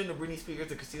ushered in the Britney Spears,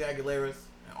 the Christina Aguileras,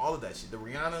 and all of that shit. The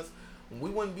Rihannas. We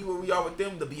wouldn't be where we are with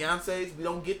them. The Beyonces, we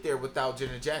don't get there without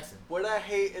Janet Jackson. What I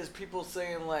hate is people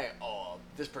saying like, "Oh,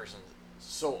 this person's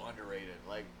so underrated."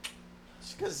 Like,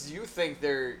 just because you think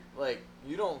they're like,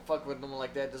 you don't fuck with them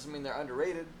like that doesn't mean they're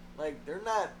underrated. Like, they're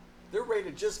not. They're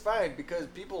rated just fine because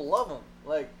people love them.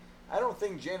 Like, I don't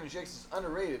think Janet Jackson's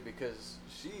underrated because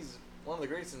she's one of the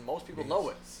greatest and most people know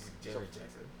it. She's Janet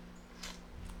Jackson.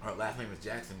 Her last name is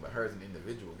Jackson, but her as an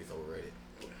individual gets overrated.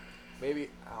 Maybe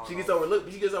I don't She know. gets overlooked,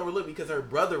 but she gets overlooked because her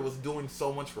brother was doing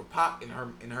so much for pop in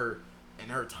her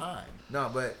time. No,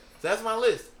 but so that's my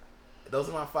list. Those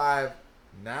are my 5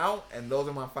 now, and those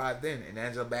are my 5 then. And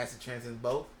Angela Bassett transcends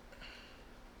both.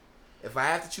 If I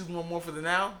have to choose one more for the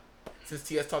now, since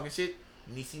TS talking shit,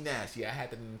 Niecy Nash. Yeah, I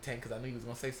had that in the 10 because I knew he was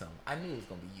gonna say something. I knew it was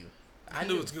gonna be you. I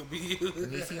knew it was gonna be you.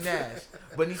 Niecy Nash,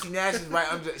 but Niecy Nash is right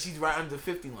under. She's right under the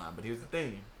 50 line. But here's the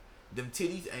thing: them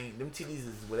titties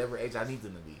is whatever age I need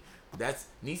them to be. That's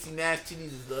Niecy Nash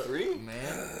titties is the 3?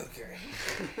 man. Okay.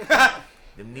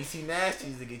 Them Niecy Nash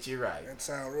titties to get you right. That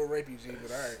sound real rapey, G, but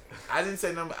alright. I didn't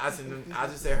say number. I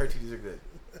just said her titties are good.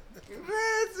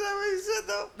 That's not what you said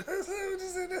though. That's not what you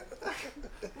said.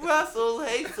 Russell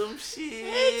hates some shit.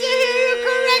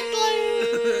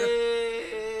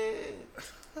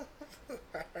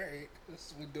 Alright.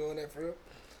 We doing that for real?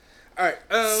 Alright,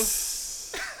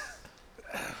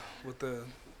 with the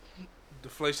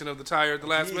deflation of the tire at the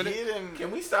last minute. He didn't.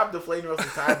 Can we stop deflating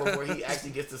Russell's tire before he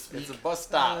actually gets to speak? It's a bus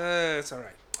stop. It's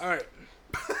alright. Alright.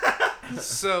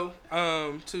 So,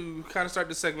 to kind of start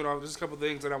this segment off, there's a couple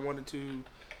things that I wanted to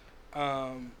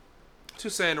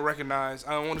say and to recognize.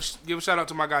 I want to give a shout out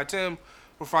to my guy Tim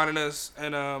for finding us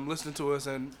and listening to us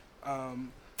and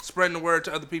spreading the word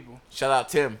to other people. Shout out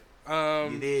Tim.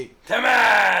 You did. Timmy!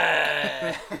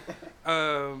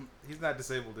 He's not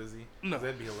disabled, is he? No.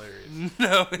 That'd be hilarious.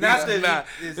 No, he's not.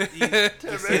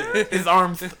 His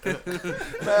arms. They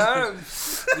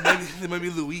might be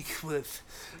a little weak, but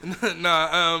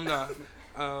nah.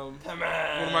 One of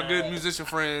my good musician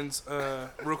friends,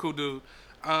 real cool dude.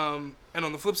 And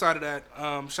on the flip side of that,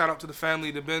 shout out to the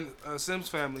family, the Ben Sims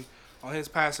family, on his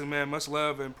passing, man. Much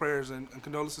love and prayers and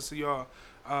condolences to y'all,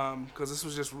 because this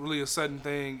was just really a sudden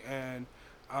thing, and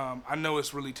I know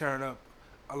it's really tearing up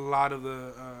a lot of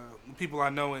the people I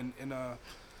know in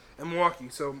Milwaukee.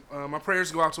 So my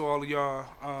prayers go out to all of y'all,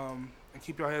 and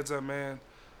keep your heads up, man.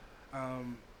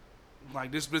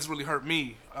 Like, this really hurt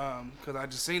me, because I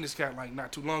just seen this cat like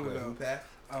not too long ago. Who passed?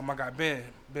 My guy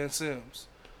Ben Sims.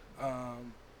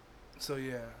 So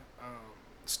yeah,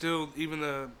 still even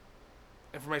the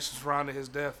information surrounding his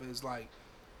death is like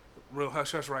real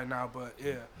hush hush right now. But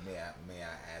yeah, May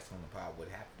I ask on the pod what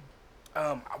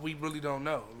happened? we really don't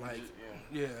know. Like,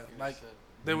 Yeah. yeah, like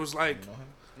there was like You know him?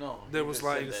 No. There you was just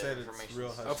like- said You that said it's information's-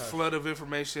 real a hush. flood of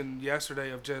information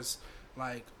yesterday of just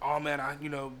like, oh man,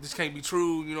 this can't be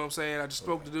true. You know what I'm saying? I just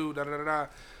spoke to dude, da da da da,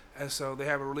 and so they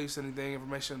haven't released anything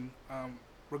information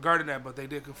regarding that, but they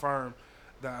did confirm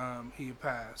that he had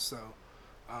passed. So,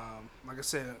 like I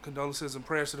said, condolences and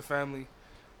prayers to the family,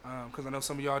 because I know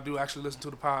some of y'all do actually listen to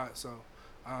the pod. So,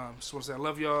 just want to say I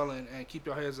love y'all and keep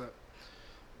your heads up.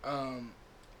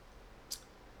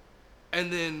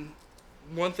 And then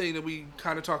one thing that we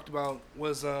kind of talked about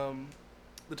was the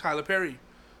Tyler Perry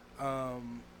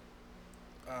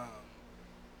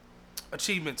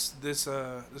achievements this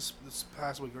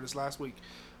past week or this last week.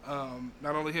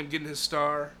 Not only him getting his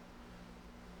star,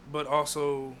 but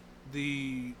also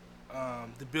the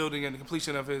building and the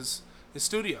completion of his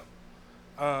studio,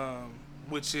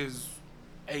 which is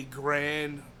a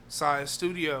grand size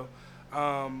studio.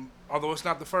 Although it's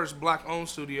not the first black owned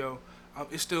studio,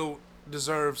 it still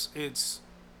deserves its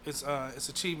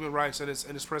achievement rights and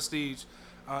its prestige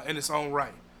in its own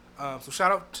right. So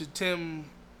shout out to Tim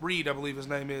Reed, I believe his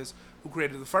name is, who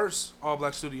created the first all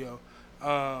black studio.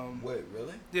 Wait,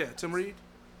 really? Yeah, Tim Reed.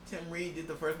 Tim Reed did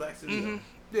the first black studio. Mm-hmm.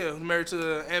 Yeah, married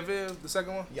to Aunt Viv, the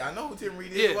second one. Yeah, I know who Tim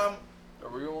Reed is. Yeah. Well, A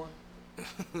real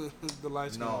one? The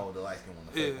light skin no, one. the light skin one.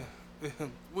 The fake one. Yeah,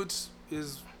 which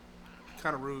is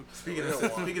kind of rude. Speaking The of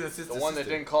real one. speaking of sister, The one that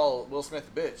didn't call Will Smith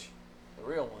a bitch. The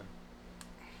real one.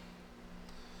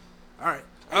 All right.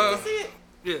 I see it.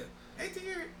 Yeah. Hate to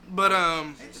hear it. But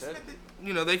Hate to said sniff it.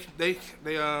 you know, they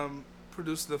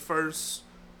produced the first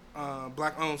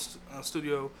black-owned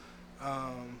studio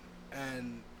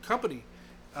and company.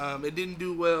 It didn't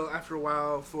do well after a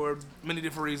while for many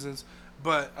different reasons,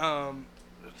 but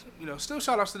you know, still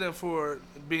shout outs to them for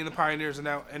being the pioneers in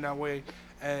that way,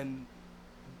 and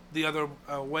the other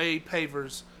way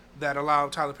pavers that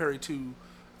allowed Tyler Perry to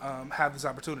have this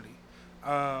opportunity.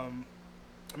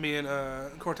 Me and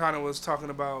Cortana was talking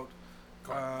about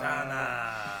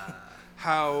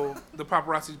how the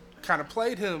paparazzi kind of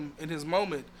played him in his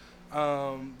moment.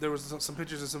 There was some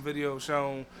pictures and some video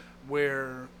shown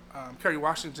where Kerry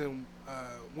Washington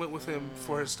went with him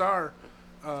for his star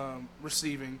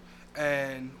receiving,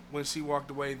 and when she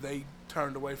walked away, they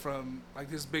turned away from like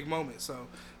this big moment. So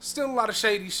still a lot of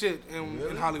shady shit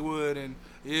in Hollywood, and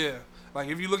yeah, like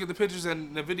if you look at the pictures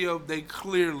and the video, they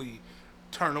clearly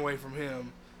turn away from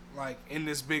him, like in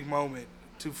this big moment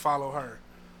to follow her.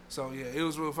 So yeah, it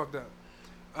was real fucked up.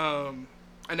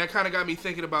 And that kind of got me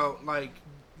thinking about like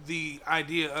the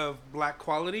idea of black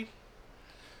quality.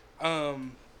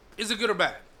 Is it good or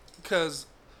bad? Because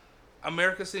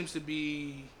America seems to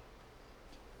be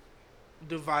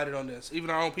divided on this. Even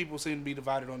our own people seem to be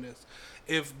divided on this.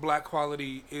 If black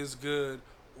quality is good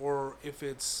or if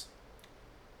it's...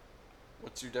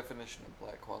 What's your definition of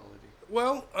black quality?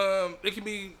 Well, it can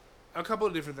be a couple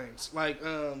of different things. Like,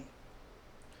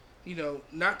 you know,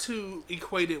 not to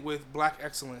equate it with black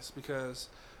excellence, because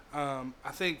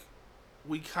I think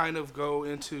we kind of go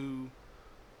into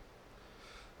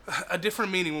a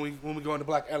different meaning when we go into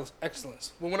black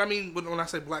excellence. Well, what I mean when I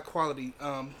say black quality,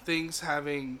 things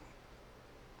having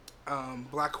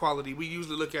black quality, we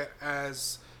usually look at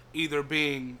as either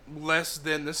being less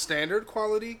than the standard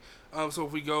quality. So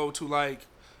if we go to like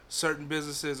certain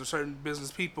businesses or certain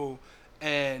business people,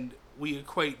 and we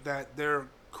equate that their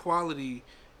quality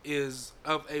is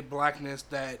of a blackness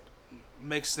that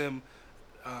makes them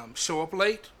show up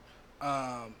late,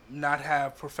 not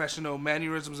have professional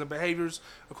mannerisms and behaviors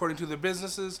according to their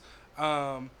businesses,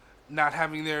 not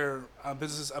having their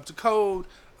businesses up to code,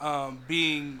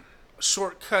 being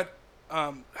shortcut,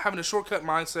 having a shortcut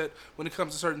mindset when it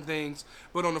comes to certain things.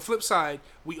 But on the flip side,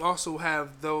 we also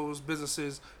have those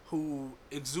businesses who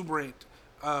exuberate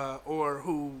or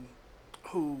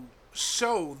who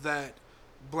show that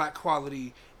black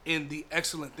quality in the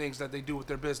excellent things that they do with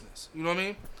their business. You know what I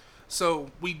mean?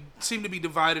 So we seem to be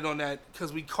divided on that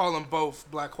because we call them both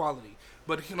black quality,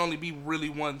 but it can only be really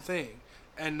one thing.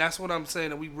 And that's what I'm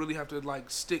saying that we really have to like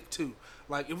stick to.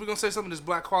 Like if we're gonna say something that's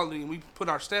black quality and we put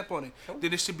our stamp on it,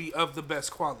 then it should be of the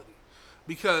best quality.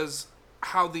 Because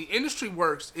how the industry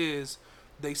works is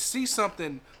they see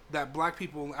something that black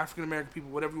people, African American people,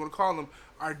 whatever you want to call them,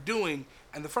 are doing,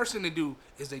 and the first thing they do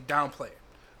is they downplay it.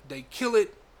 They kill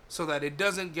it so that it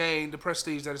doesn't gain the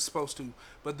prestige that it's supposed to,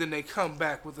 but then they come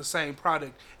back with the same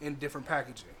product in different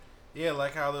packaging. Yeah,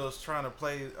 like how they was trying to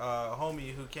play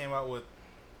homie who came out with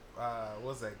what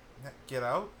was that? Get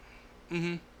Out?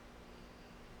 Mm-hmm.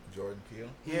 Jordan Peele.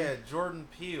 Yeah, Jordan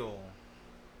Peele.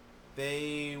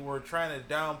 They were trying to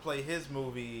downplay his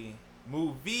movies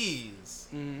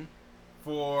Mm-hmm.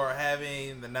 for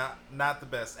having the not the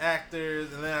best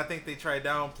actors, and then I think they tried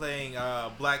downplaying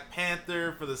Black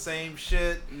Panther for the same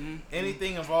shit. Mm-hmm.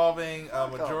 Anything involving a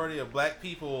majority of black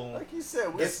people. Like you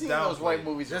said, we've It's seen those downplayed. white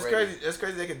movies That's already. crazy. That's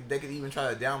crazy. They could even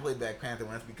try to downplay Black Panther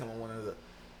when it's becoming one of the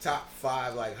top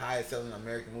 5 like highest selling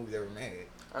American movies ever made.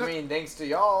 I mean, thanks to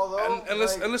y'all though. And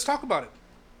let's talk about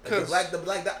it. Like the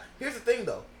black. Here's the thing,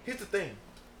 though. Here's the thing.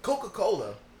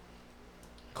 Coca-Cola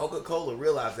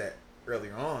realized that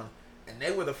earlier on, and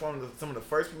they were some of the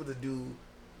first people to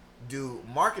do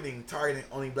marketing targeting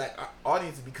only black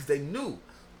audiences, because they knew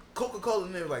Coca-Cola,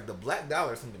 and they were like, the black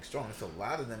dollar is something strong. It's a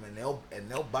lot of them, and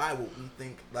they'll buy what we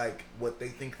think, like what they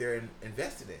think they're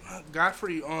invested in.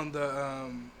 Godfrey on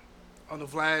the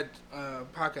Vlad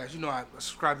podcast, you know I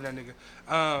subscribe to that nigga.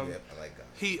 Yeah, I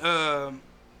like God.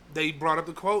 They brought up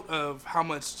the quote of how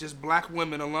much just black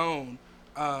women alone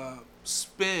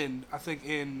spend, I think,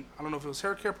 in, I don't know if it was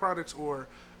hair care products or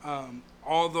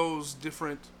all those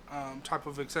different type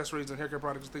of accessories and hair care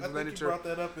products and things of that nature. You brought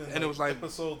that up in and it was like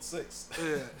episode 6.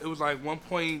 Yeah, it was like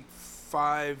 1.5,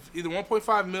 either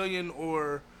 1.5 million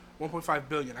or 1.5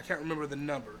 billion. I can't remember the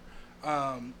number.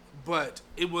 But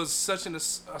it was such a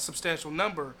substantial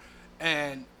number.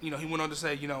 And, you know, he went on to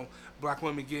say, you know, black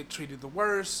women get treated the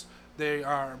worst. They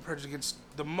are prejudiced against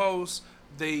the most.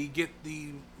 They get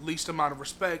the least amount of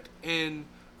respect in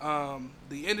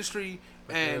the industry.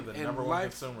 and they're the in number one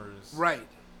life, consumers. right?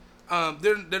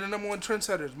 They're the number one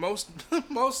trendsetters.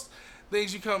 Most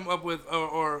things you come up with,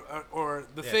 or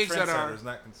the things that are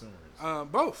not consumers.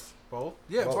 Both. Both.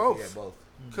 Yeah, both. both. Yeah, both.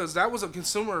 Because that was a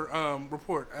consumer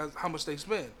report as how much they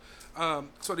spend.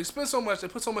 So they spend so much, they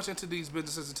put so much into these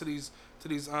businesses, into these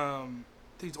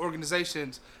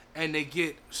organizations, and they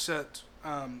get such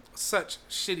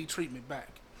shitty treatment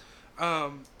back.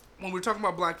 When we're talking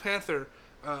about Black Panther,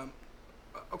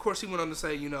 of course he went on to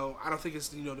say, I don't think it's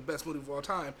the best movie of all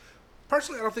time.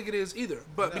 Personally, I don't think it is either.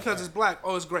 But because it's black,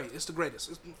 it's great. It's the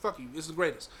greatest. Fuck you. It's the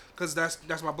greatest. Because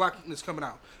that's my blackness coming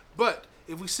out. But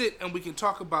if we sit and we can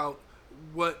talk about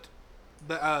what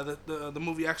the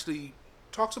movie actually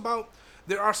talks about,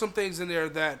 there are some things in there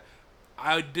that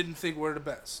I didn't think were the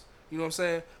best. You know what I'm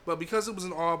saying? But because it was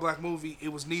an all-black movie, it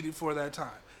was needed for that time.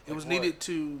 It was needed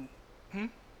to...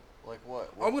 Like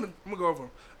what? I'm gonna go over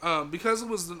them. Because it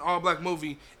was an all-black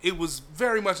movie, it was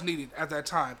very much needed at that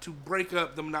time to break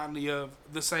up the monotony of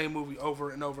the same movie over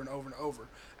and over and over and over,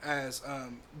 as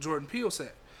Jordan Peele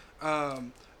said.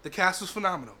 The cast was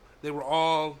phenomenal. They were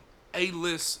all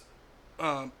A-list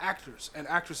actors and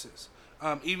actresses.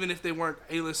 Even if they weren't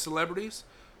A-list celebrities,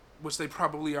 which they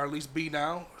probably are at least B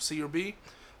now, C or B,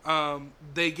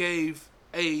 they gave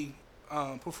A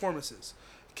performances.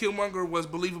 Killmonger was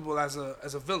believable as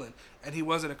a villain, and he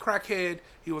wasn't a crackhead.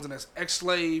 He wasn't an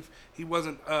ex-slave. He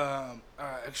wasn't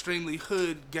extremely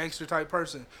hood gangster type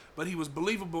person, but he was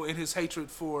believable in his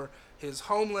hatred for his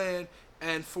homeland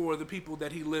and for the people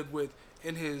that he lived with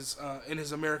in his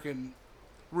American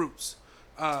roots.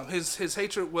 His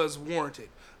hatred was warranted.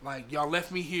 Like, y'all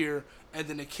left me here, and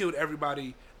then they killed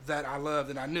everybody that I loved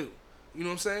and I knew. You know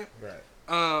what I'm saying? Right.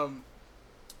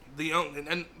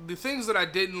 The things that I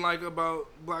didn't like about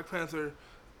Black Panther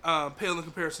pale in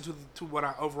comparison to what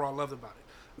I overall loved about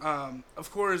it.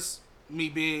 Of course, me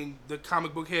being the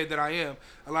comic book head that I am,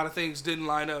 a lot of things didn't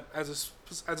line up as it's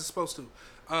supposed to.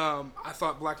 I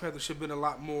thought Black Panther should have been a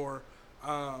lot more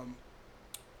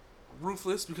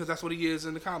ruthless, because that's what he is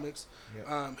in the comics.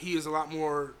 Yep. He is a lot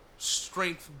more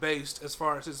strength-based as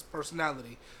far as his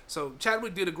personality. So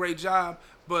Chadwick did a great job,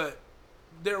 but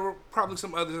there were probably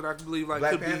some others that I believe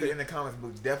Black Panther in the comics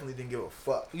book definitely didn't give a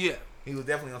fuck. Yeah. He was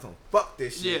definitely on some fuck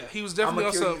this shit. Yeah, he was definitely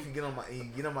on some. If you get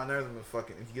on my nerves, I'm gonna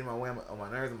fucking. If you get on my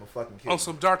nerves, I'm gonna fucking kill you. On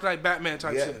some Dark Knight Batman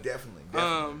type shit. Yeah, definitely.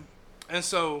 And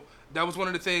so that was one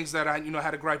of the things that I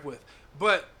had a gripe with.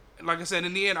 But like I said,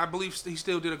 in the end, I believe he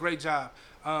still did a great job.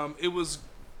 It was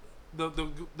the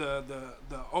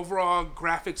overall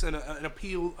graphics and an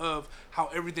appeal of how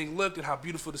everything looked and how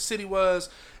beautiful the city was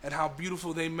and how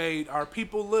beautiful they made our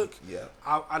people look. Yeah.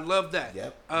 I love that.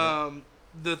 Yep.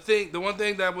 The one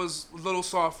thing that was a little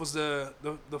soft was the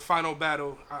final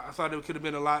battle. I thought it could have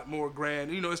been a lot more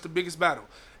grand. It's the biggest battle.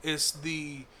 It's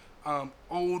the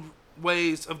old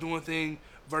ways of doing things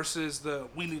versus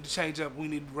we need to change up, we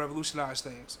need to revolutionize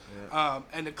things. Yeah.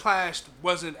 And the clash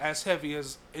wasn't as heavy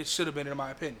as it should have been, in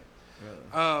my opinion.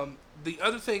 Really? The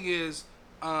other thing is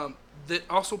that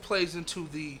also plays into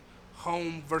the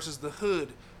home versus the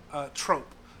hood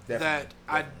trope. Definitely.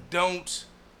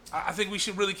 I think we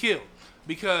should really kill,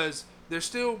 because there's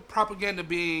still propaganda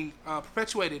being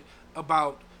perpetuated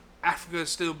about Africa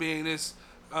still being this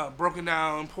broken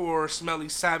down, poor, smelly,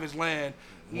 savage land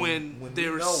when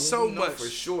there is so much. For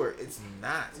sure, it's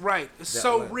not. Right, it's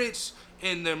so rich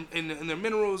in the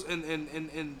minerals and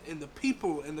in the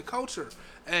people and the culture,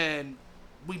 and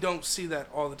we don't see that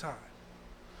all the time.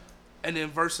 And then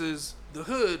versus the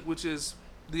hood, which is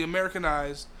the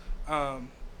Americanized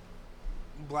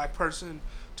black person,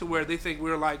 to where they think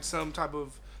we're like some type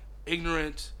of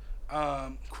ignorant,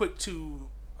 quick to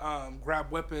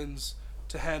grab weapons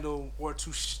to handle or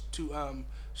to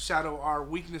shadow our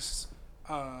weakness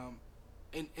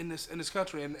in this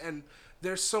country, and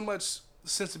there's so much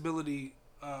sensibility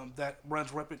that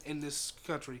runs rampant in this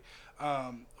country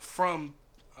from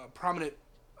prominent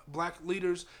black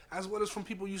leaders, as well as from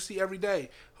people you see every day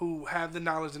who have the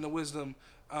knowledge and the wisdom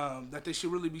that they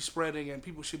should really be spreading and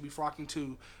people should be flocking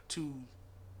to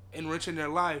enriching their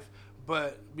life.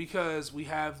 But because we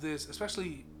have this,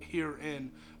 especially here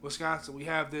in Wisconsin, we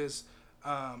have this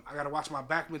I gotta watch my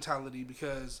back mentality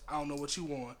because I don't know what you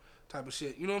want type of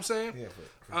shit. You know what I'm saying? Yeah,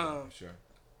 for sure.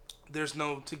 There's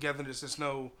no togetherness. There's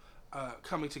no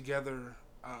coming together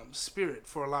spirit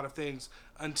for a lot of things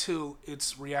until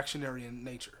it's reactionary in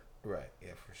nature. Right.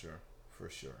 Yeah, for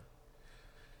sure.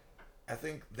 I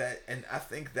think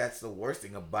that's the worst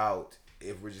thing about,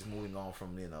 if we're just moving on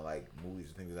from like movies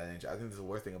and things of that nature. I think that's the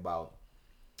worst thing about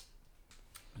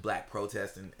black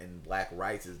protests and black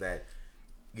rights is that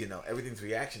you know, everything's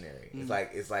reactionary. It's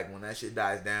like when that shit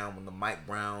dies down, when the Mike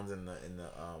Browns and the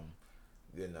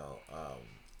you know,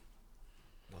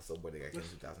 what's the boy that got killed in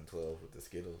 2012 with the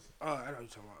Skittles? I know what you're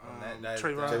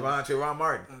talking about. Trayvon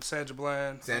Martin, Sandra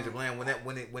Bland.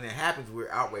 When it happens, we're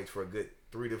outraged for a good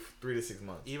 3 to 6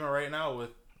 months. Even right now with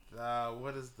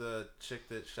what is the chick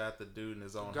that shot the dude in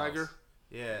his own Geiger? house?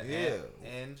 Yeah.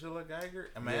 Angela Geiger?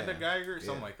 Amanda Yeah. Geiger?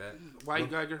 Something like that.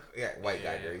 White Geiger? Yeah, White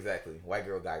Geiger, exactly. White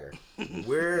girl Geiger.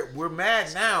 we're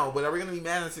mad now, but are we gonna be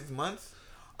mad in 6 months?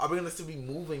 Are we gonna still be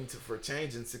moving for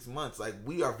change in 6 months? Like,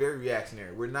 we are very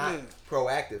reactionary. We're not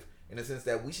proactive in the sense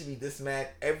that we should be this mad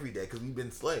every day because we've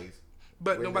been slaves.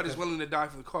 But nobody's willing to die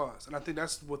for the cause, and I think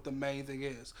that's what the main thing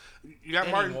is. You got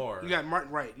Anymore. Martin. You got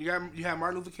Martin. Right. You had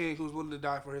Martin Luther King, who was willing to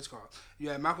die for his cause. You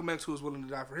had Malcolm X, who was willing to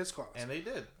die for his cause. And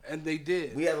they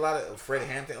did. We had a lot of Fred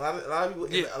Hampton. A lot of people.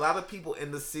 Yeah. A lot of people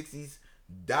in the '60s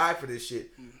died for this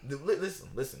shit.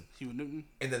 Listen. Huey Newton.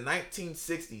 In the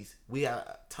 1960s, we had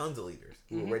tons of leaders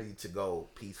who were ready to go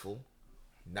peaceful,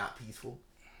 not peaceful,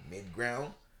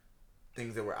 mid-ground,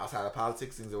 things that were outside of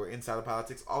politics, things that were inside of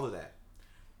politics, all of that.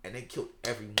 And they killed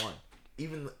everyone.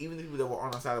 Even the people that were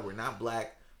on our side that were not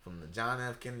black, from the John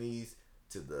F. Kennedys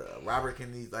to the Robert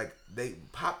Kennedys, like, they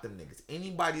popped them niggas.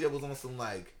 Anybody that was on some,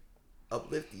 like,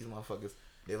 uplift these motherfuckers,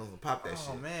 they was gonna pop that shit.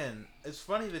 Oh man, it's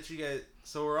funny that you guys.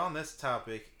 So we're on this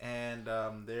topic, and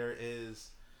there is.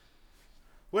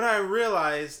 What I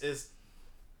realized is,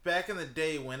 back in the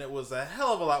day when it was a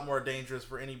hell of a lot more dangerous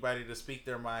for anybody to speak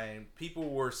their mind, people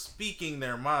were speaking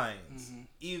their minds,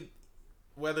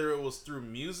 whether it was through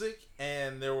music,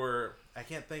 and there were. I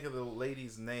can't think of the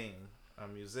lady's name. A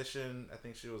musician. I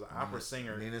think she was an opera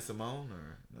singer. Nina Simone,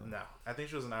 or no? I think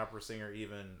she was an opera singer.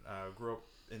 Even grew up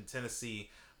in Tennessee.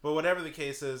 But whatever the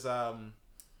case is,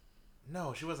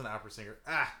 no, she wasn't an opera singer.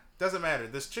 Doesn't matter.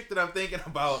 This chick that I'm thinking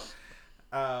about,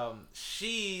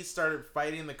 she started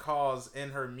fighting the cause in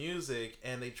her music,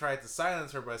 and they tried to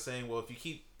silence her by saying, "Well,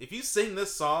 if you sing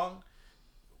this song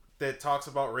that talks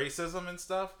about racism and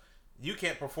stuff, you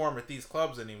can't perform at these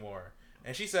clubs anymore."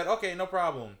 And she said, "Okay, no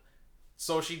problem."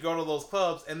 So she'd go to those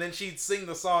clubs, and then she'd sing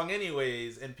the song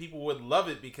anyways, and people would love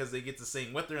it because they get to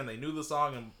sing with her, and they knew the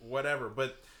song and whatever.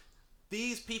 But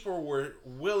these people were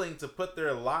willing to put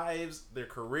their lives, their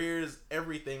careers,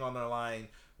 everything on their line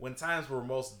when times were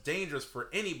most dangerous for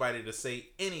anybody to say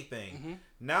anything.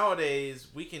 Nowadays,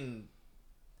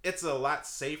 it's a lot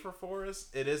safer for us.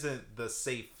 It isn't the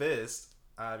safest,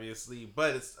 obviously,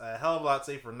 but it's a hell of a lot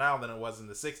safer now than it was in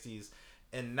the 60s.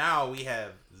 And now we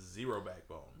have zero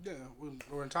backbone. Yeah,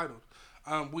 we're entitled.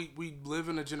 We live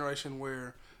in a generation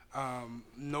where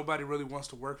nobody really wants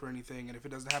to work for anything, and if it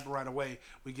doesn't happen right away,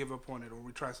 we give up on it or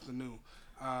we try something new.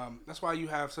 That's why you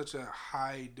have such a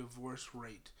high divorce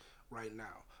rate right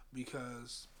now,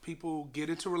 because people get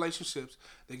into relationships,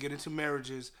 they get into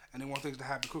marriages, and they want things to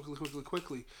happen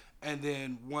quickly, and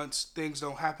then once things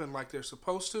don't happen like they're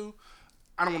supposed to,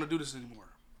 I don't want to do this anymore.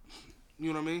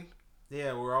 You know what I mean?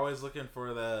 Yeah, we're always looking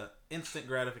for the instant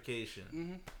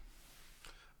gratification.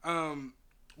 One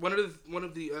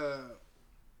of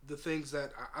the things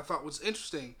that I thought was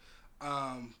interesting,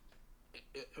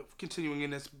 continuing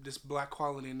in this black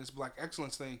quality and this black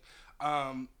excellence thing,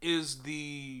 is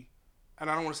the, and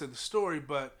I don't want to say the story,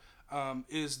 but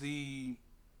is the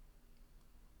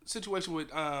situation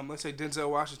with let's say Denzel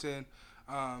Washington,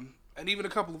 and even a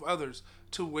couple of others,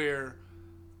 to where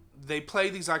they play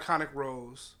these iconic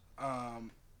roles.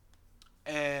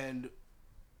 And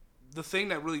the thing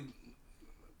that really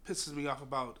pisses me off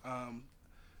about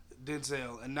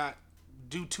Denzel, and not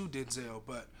due to Denzel,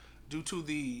 but due to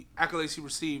the accolades he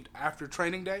received after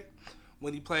Training Day,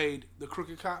 when he played the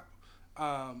crooked cop,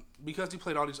 because he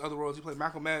played all these other roles. He played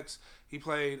Malcolm X. He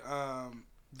played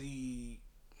the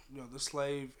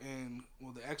slave and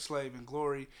the ex-slave in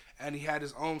Glory, and he had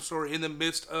his own story in the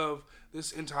midst of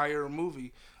this entire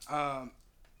movie.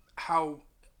 How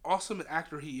awesome an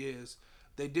actor he is.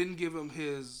 They didn't give him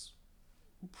his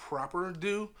proper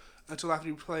due until after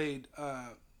he played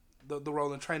the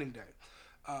role in Training Day.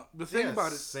 The thing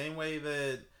about it, same way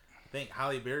that I think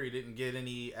Halle Berry didn't get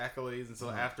any accolades until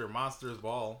after Monsters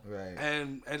Ball, right?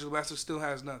 And Angela Bassett still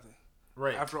has nothing,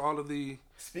 right? After all of the.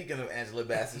 Speaking of Angela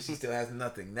Bassett, she still has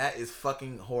nothing. That is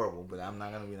fucking horrible. But I'm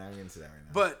not gonna be into that right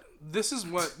now. But this is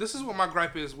what my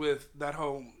gripe is with that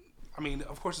whole. I mean,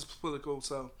 of course it's political,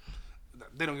 so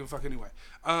they don't give a fuck anyway.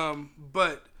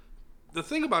 But the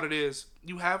thing about it is,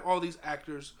 you have all these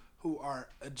actors who are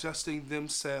adjusting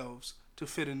themselves to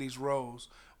fit in these roles.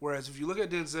 Whereas if you look at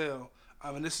Denzel,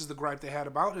 and this is the gripe they had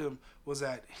about him, was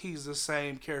that he's the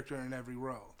same character in every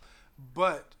role.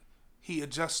 But he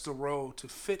adjusts the role to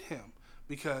fit him,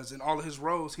 because in all of his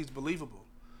roles, he's believable.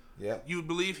 Yeah. You would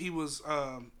believe he was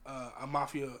a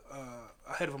mafia,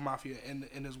 a head of a mafia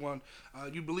in his one.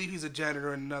 You believe he's a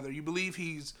janitor in another. You believe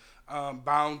he's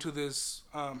bound to this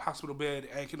hospital bed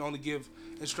and can only give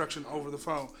instruction over the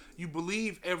phone. You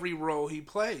believe every role he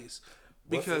plays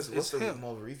because it's him.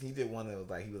 Most recent, he did one that was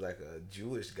like he was like a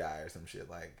Jewish guy or some shit.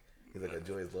 Like he's like a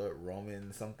Jewish Lord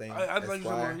Roman something. I think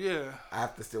yeah. I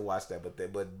have to still watch that,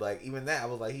 but like even that, I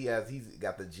was like he's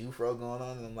got the Jew fro going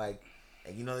on, and I'm like,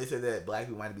 and you know they said that black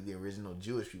people might be the original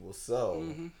Jewish people, so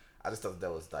I just thought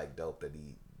that was like dope that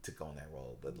he took on that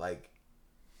role, but like.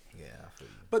 Yeah, I feel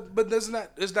you. But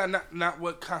is that not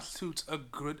what constitutes a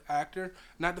good actor?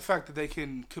 Not the fact that they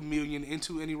can chameleon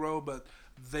into any role, but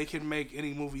they can make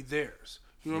any movie theirs.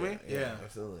 You know what I mean? Yeah,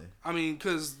 absolutely. I mean,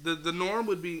 because the norm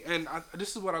would be, and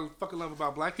this is what I fucking love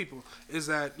about black people, is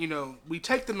that, you know, we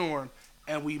take the norm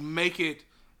and we make it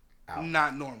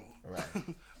not normal. Right.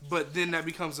 But then that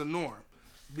becomes a norm.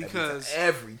 Because...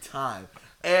 Every time.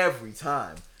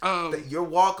 Your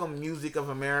welcome music of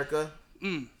America.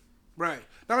 Right.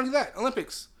 Not only that,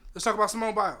 Olympics. Let's talk about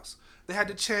Simone Biles. They had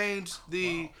to change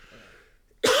the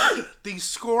the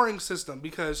scoring system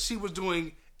because she was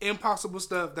doing impossible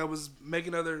stuff that was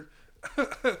making other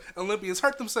Olympians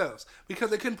hurt themselves because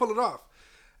they couldn't pull it off.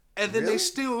 And then they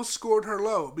still scored her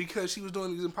low because she was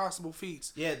doing these impossible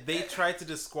feats. Yeah, they tried to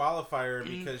disqualify her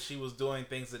because she was doing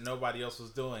things that nobody else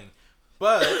was doing.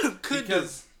 But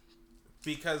because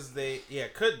they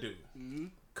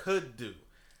could do.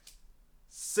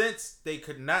 Since they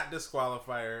could not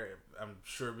disqualify her, I'm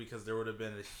sure because there would have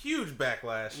been a huge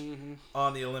backlash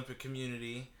on the Olympic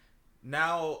community.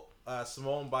 Now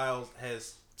Simone Biles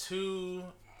has two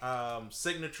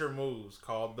signature moves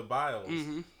called the Biles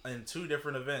in two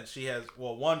different events. She has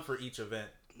one for each event,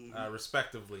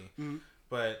 respectively.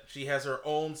 But she has her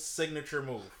own signature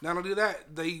move. Not only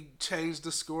that, they changed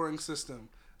the scoring system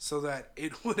so that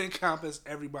it would encompass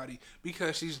everybody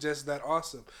because she's just that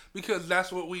awesome. Because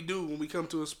that's what we do when we come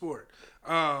to a sport.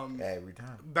 Every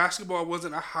time. Basketball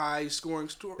wasn't a high scoring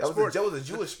sport. That was a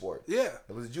Jewish sport. Yeah.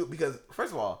 It was because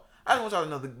first of all, I don't want y'all to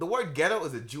know the word ghetto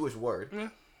is a Jewish word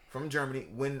from Germany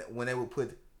when they would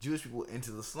put Jewish people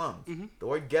into the slums. The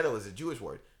word ghetto is a Jewish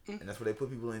word, and that's where they put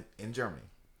people in Germany.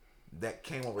 That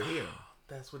came over here.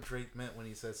 That's what Drake meant when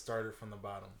he said started from the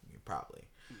bottom. Probably.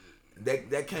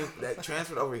 That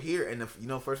transferred over here, and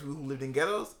first people who lived in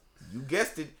ghettos, you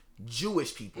guessed it,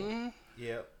 Jewish people.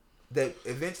 Yep. That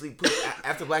eventually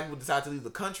after black people decided to leave the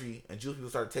country and Jewish people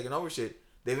started taking over shit,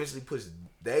 they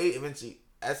eventually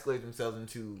escalated themselves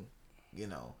into,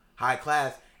 high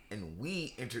class, and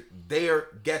we entered their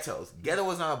ghettos. Ghetto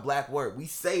is not a black word. We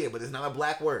say it, but it's not a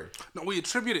black word. No, we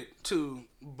attribute it to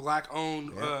black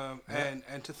owned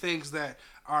and to things that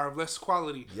are of less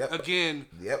quality. Yep. Again,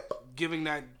 giving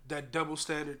that double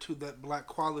standard to that black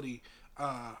quality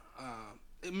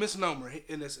misnomer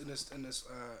in this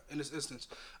instance.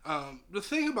 The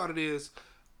thing about it is,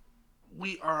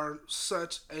 we are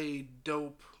such a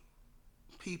dope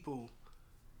people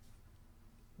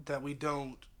that we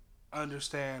don't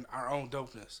understand our own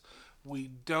dopeness. We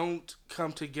don't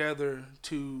come together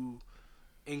to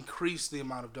increase the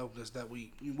amount of dopeness that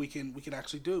we can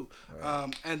actually do,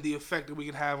 right. And the effect that we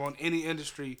can have on any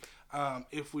industry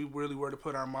if we really were to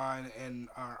put our mind and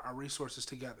our resources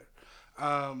together.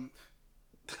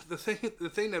 The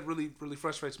thing that really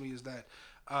frustrates me is that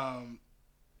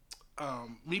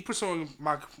me pursuing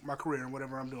my career and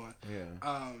whatever I'm doing.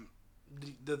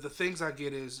 The things I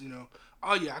get is,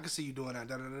 oh yeah, I can see you doing that.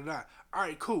 Da da da da. All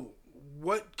right, cool.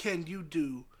 What can you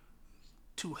do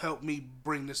to help me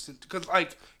bring this? Because,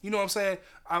 you know what I'm saying?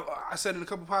 I said in a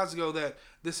couple pods ago that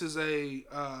this is a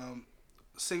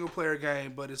single player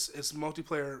game, but it's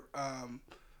multiplayer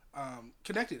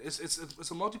connected. It's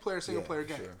a multiplayer single player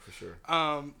game. For sure.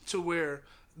 To where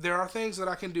there are things that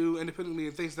I can do independently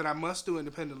and things that I must do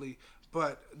independently,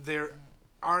 but there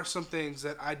are some things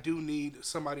that I do need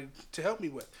somebody to help me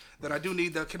with, that I do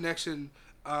need that connection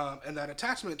and that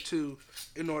attachment to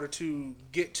in order to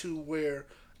get to where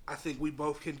I think we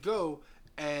both can go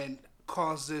and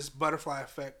cause this butterfly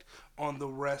effect on the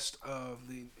rest of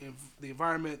the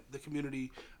environment, the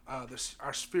community,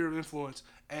 our sphere of influence,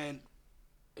 and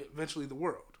eventually the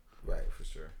world. Right, for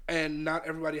sure. And not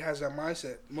everybody has that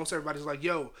mindset. Most everybody's like,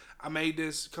 yo, I made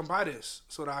this, come buy this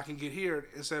so that I can get here,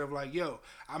 instead of like, yo,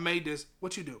 I made this,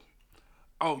 what you do?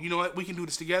 Oh, you know what? We can do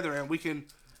this together and we can...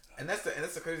 And that's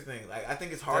the crazy thing. Like, I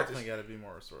think it's hard Definitely got to be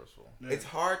more resourceful. Yeah. It's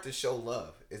hard to show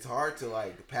love. It's hard to,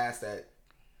 pass that,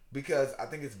 because I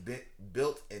think it's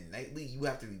built innately. You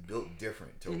have to be built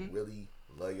different to really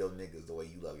love your niggas the way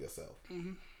you love yourself.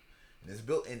 And it's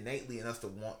built innately in us to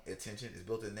want attention. It's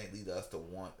built innately to us to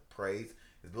want praise.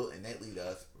 It's built innately to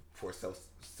us for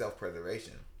self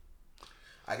preservation.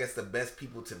 I guess the best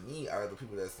people to me are the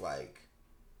people that's like,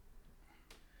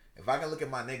 if I can look at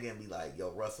my nigga and be like,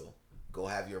 yo, Russell, go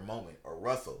have your moment, or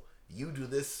Russell, you do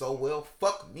this so well,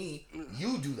 fuck me,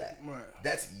 you do that. Right.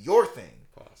 That's your thing.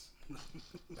 Pause.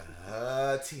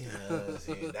 That's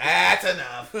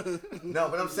enough. No,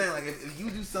 but I'm saying, like, if you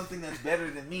do something that's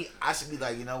better than me, I should be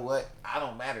like, you know what? I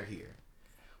don't matter here.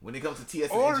 When it comes to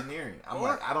TS and engineering, I'm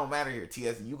like, I don't matter here.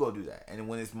 TS, you go do that. And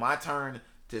when it's my turn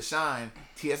to shine,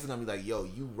 TS is gonna be like, yo,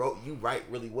 you write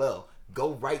really well.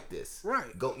 Go write this.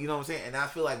 Right. Go, you know what I'm saying? And I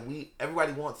feel like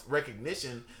everybody wants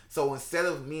recognition. So instead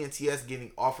of me and TS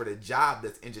getting offered a job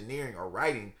that's engineering or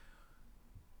writing,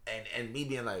 and me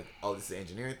being like, oh, this is an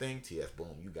engineering thing, TS, boom,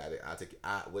 you got it.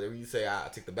 Whatever you say, I'll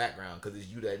take the background because it's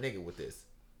you that nigga with this.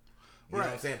 You know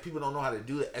what I'm saying? People don't know how to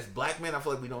do that. As black men, I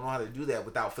feel like we don't know how to do that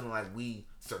without feeling like we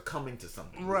succumbing to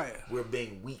something. Right. We're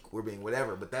being weak. We're being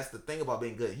whatever. But that's the thing about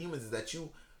being good humans is that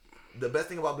the best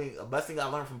thing I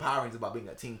learned from Power Rangers is about being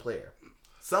a team player.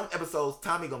 Some episodes,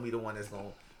 Tommy gonna be the one that's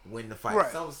gonna win the fight.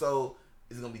 Right. Some episodes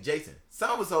is gonna be Jason.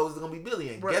 Some episodes is gonna be Billy.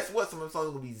 And guess what? Some episodes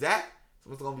is gonna be Zach.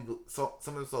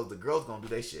 Some episodes the girls gonna do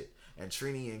their shit, and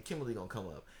Trini and Kimberly gonna come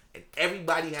up, and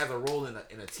everybody has a role in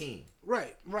a team.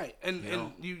 Right, and You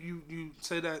know? and you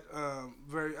say that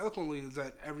very eloquently, is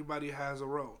that everybody has a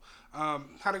role.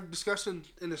 Had a discussion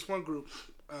in this one group,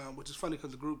 which is funny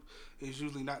because the group is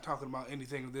usually not talking about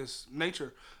anything of this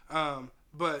nature,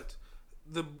 but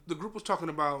the group was talking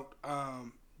about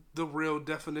the real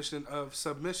definition of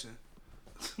submission.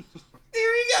 Here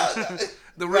we go.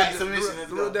 The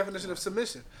real definition of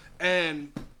submission,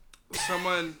 and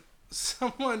someone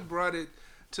brought it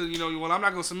to, well, I'm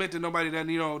not gonna submit to nobody that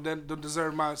that don't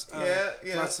deserve my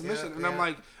my submission, and I'm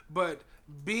like, but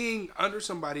being under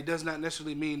somebody does not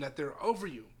necessarily mean that they're over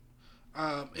you.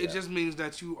 It just means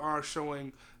that you are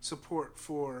showing support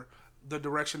for the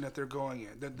direction that they're going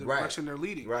in, the direction they're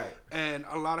leading. Right. And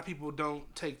a lot of people don't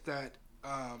take that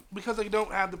because they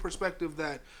don't have the perspective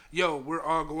that, we're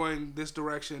all going this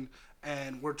direction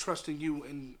and we're trusting you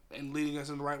and leading us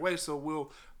in the right way. So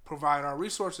we'll provide our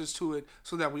resources to it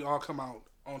so that we all come out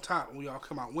on top and we all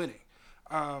come out winning.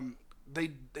 They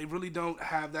really don't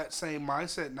have that same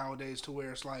mindset nowadays to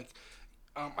where it's like,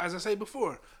 as I say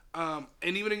before, and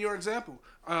even in your example,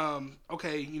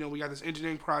 okay, we got this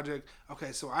engineering project.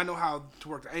 Okay, so I know how to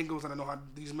work the angles and I know how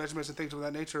these measurements and things of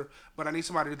that nature, but I need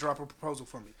somebody to drop a proposal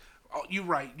for me. Oh, you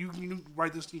write. You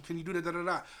write this. Can you do that? Da da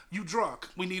da. You draw.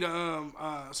 We need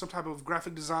some type of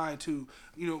graphic design to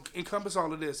encompass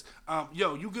all of this.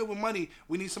 You good with money?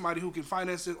 We need somebody who can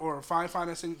finance it or find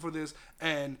financing for this,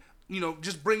 and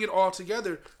just bring it all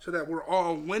together so that we're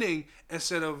all winning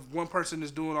instead of one person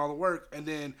is doing all the work and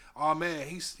then, oh man,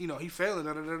 he's he failing.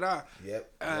 Da da da da.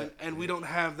 Yep. And we don't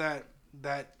have that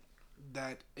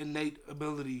innate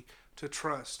ability to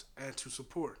trust and to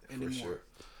support anymore. For sure.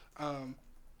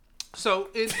 So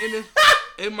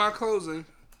in my closing,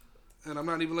 and I'm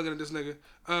not even looking at this nigga.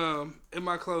 In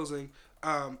my closing,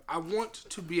 I want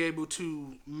to be able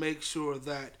to make sure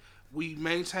that we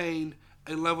maintain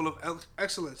a level of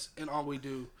excellence in all we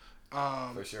do.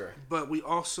 For sure. But we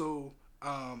also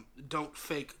don't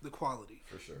fake the quality.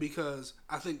 For sure. Because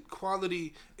I think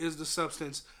quality is the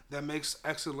substance that makes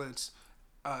excellence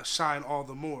shine all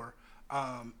the more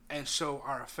and show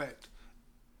our effect.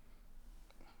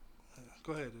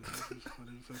 Go ahead.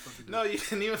 No, you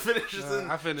didn't even finish.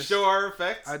 I finished. Show our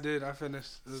effects. I did. I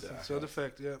finished. Show the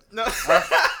effect. Yep. No.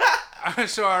 I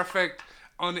show our effect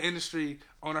on the industry,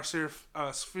 on our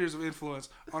spheres of influence,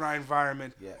 on our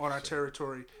environment, on our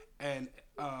territory, and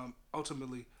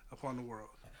ultimately upon the world.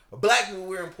 Black people,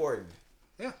 we're important.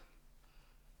 Yeah.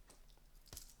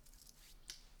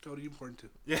 Cody, you're important too.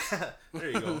 Yeah. There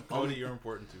you go. Cody, you're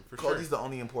important too. For Cody's the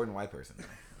only important white person.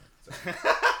 So.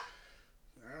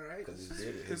 All right.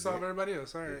 Piss off everybody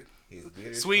else. All right.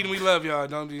 Sweden, we love y'all.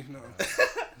 Don't do no.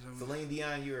 Celine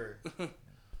Dion, you're good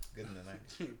in the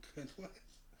 90s.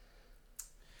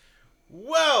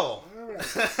 Well, right.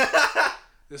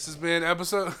 This has been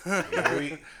episode.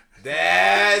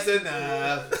 That's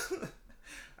enough.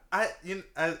 I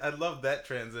love that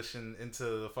transition into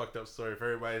the fucked up story. For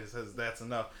everybody that says that's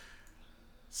enough.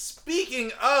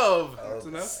 Speaking of, that's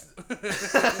enough.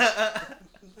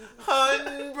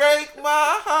 Unbreak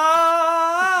my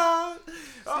heart.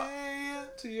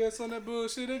 TS on that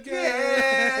bullshit again.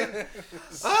 Yeah.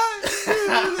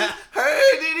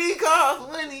 Heard that he calls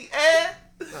when he asked.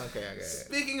 Okay.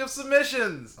 Speaking of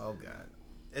submissions. Oh God.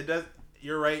 It does.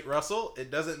 You're right, Russell.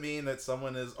 It doesn't mean that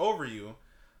someone is over you.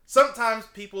 Sometimes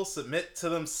people submit to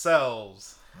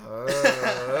themselves.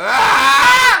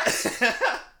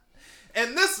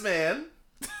 And this man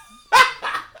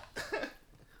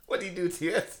do,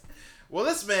 TS? Well,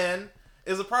 this man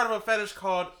is a part of a fetish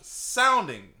called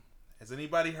sounding. Has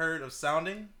anybody heard of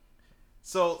sounding?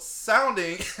 So,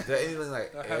 sounding... Is there anything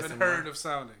like I haven't ASMR? heard of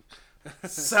sounding.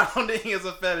 Sounding is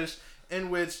a fetish in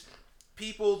which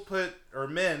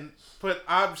men put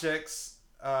objects...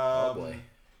 Oh, boy.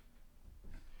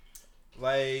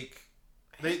 Like,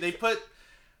 they put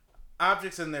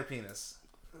objects in their penis.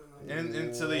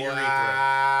 Into the urethra.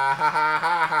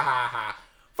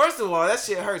 First of all, that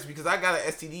shit hurts because I got an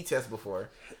STD test before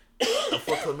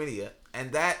for chlamydia,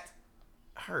 and that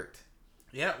hurt.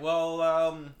 Yeah, well,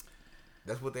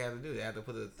 That's what they have to do. They have to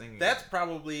put a thing. that's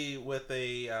probably with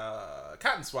a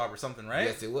cotton swab or something, right?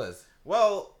 Yes, it was.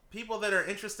 Well, people that are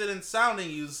interested in sounding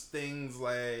use things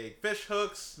like fish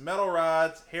hooks, metal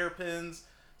rods, hairpins,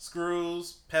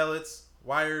 screws, pellets,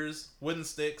 wires, wooden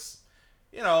sticks.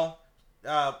 You know,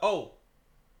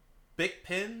 Bic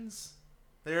pins.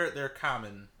 They're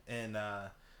common in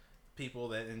people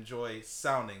that enjoy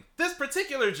sounding. This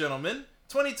particular gentleman,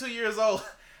 22 years old,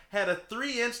 had a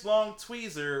 3-inch long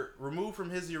tweezer removed from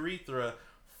his urethra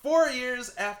 4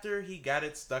 years after he got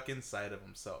it stuck inside of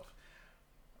himself.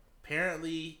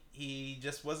 Apparently, he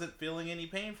just wasn't feeling any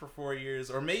pain for 4 years,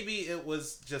 or maybe it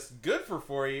was just good for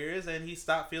 4 years and he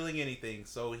stopped feeling anything,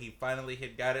 so he finally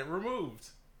had got it removed.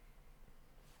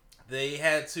 They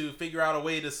had to figure out a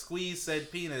way to squeeze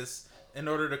said penis in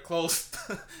order to close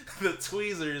the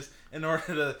tweezers, in order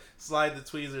to slide the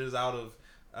tweezers out of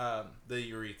the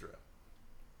urethra.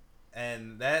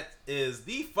 And that is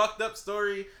the fucked up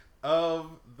story of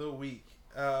the week.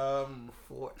 Oh,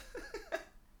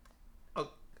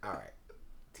 all right.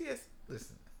 TS,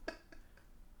 listen.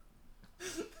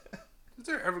 Is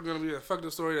there ever gonna be a fucked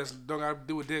up story that's don't got to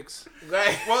do with dicks?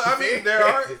 Right. Well, I mean, there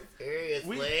are.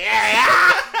 Seriously.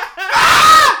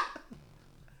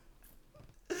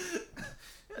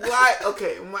 Why?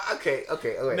 Okay.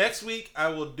 Okay. Next week, I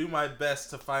will do my best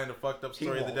to find a fucked up He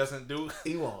story that won't. doesn't do.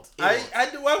 He won't. I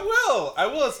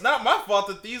will. It's not my fault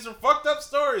that these are fucked up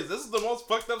stories. This is the most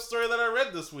fucked up story that I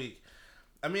read this week.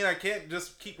 I mean, I can't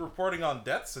just keep reporting on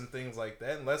deaths and things like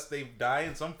that unless they die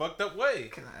in some fucked up way.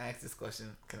 Can I ask this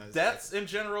question? Deaths in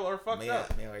general are fucked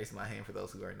up. May I raise my hand for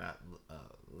those who are not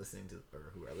listening to,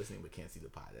 or who are listening but can't see the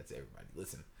pod? That's everybody.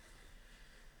 Listen.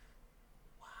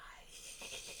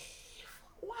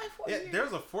 Why 4 Yeah, years? there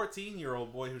was a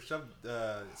 14-year-old boy who shoved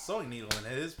a sewing needle in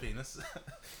his penis.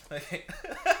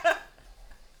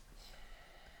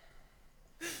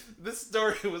 This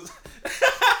story was...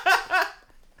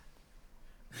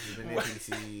 You've been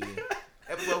NPC.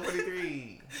 Episode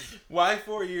 43. Why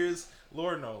 4 years?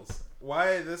 Lord knows.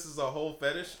 Why this is a whole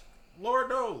fetish? Lord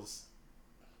knows.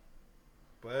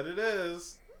 But it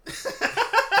is.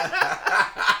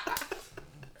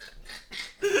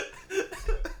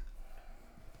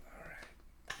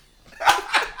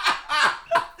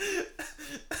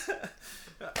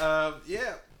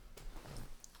 Yeah.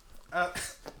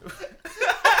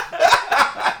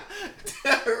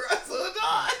 Russell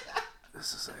Dawn.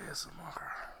 This is ASMR.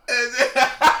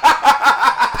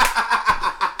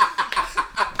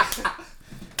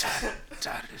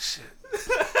 Tired of this shit.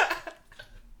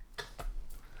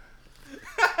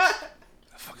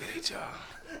 I fucking hate y'all.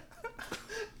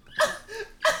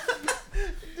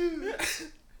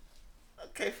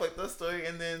 Okay, fuck that story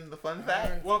and then the fun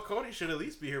fact. Well, Cody should at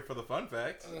least be here for the fun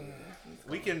fact.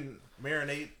 We can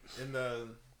marinate in the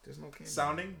There's no candy.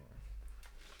 sounding.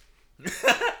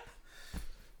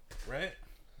 Right?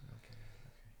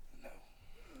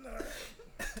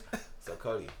 So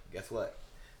Cody, guess what?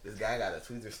 This guy got a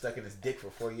tweezer stuck in his dick for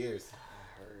 4 years.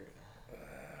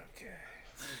 Okay.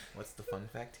 What's the fun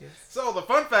fact here? So, the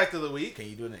fun fact of the week. Can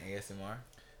you do it in ASMR?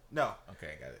 No.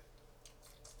 Okay, got it.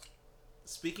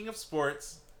 Speaking of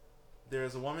sports,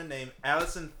 there's a woman named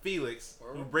Allison Felix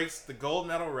who breaks the gold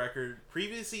medal record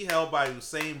previously held by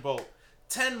Usain Bolt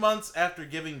 10 months after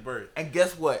giving birth. And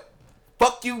guess what?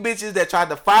 Fuck you bitches that tried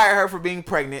to fire her for being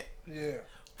pregnant. Yeah.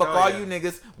 Fuck Oh, all yeah. you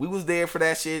niggas. We was there for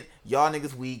that shit. Y'all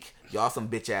niggas weak. Y'all some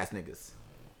bitch ass niggas.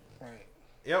 Right.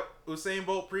 Yep, Usain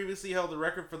Bolt previously held the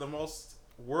record for the most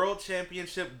world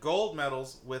championship gold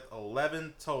medals with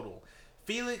 11 total.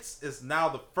 Felix is now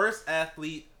the first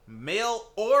athlete,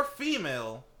 male or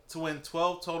female, to win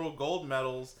 12 total gold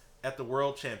medals at the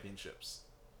world championships.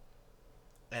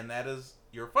 And that is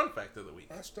your fun fact of the week.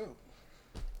 That's dope.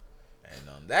 And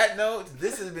on that note,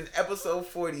 this has been episode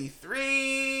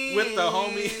 43 With the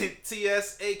homie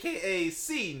TS, aka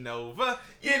C Nova.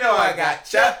 You know I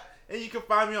gotcha. And you can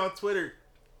find me on Twitter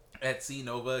at C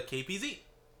Nova KPZ.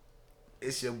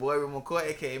 It's your boy Rim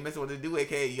McCoy, aka Mr. What to Do,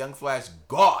 aka Young /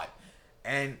 God.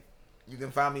 And You can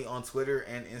find me on Twitter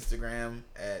and Instagram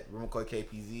at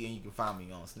RemoCoyKPZ, and you can find me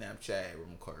on Snapchat at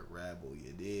RemoCoyRabble.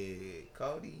 You dig,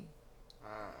 Cody?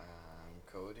 I'm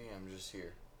Cody. I'm just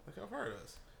here. Look how far it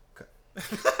is.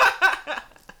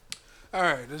 All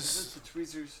right, this. The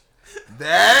tweezers.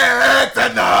 That's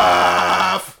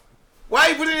enough. Why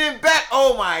you putting it in back?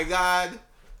 Oh my God,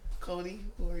 Cody,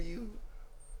 who are you?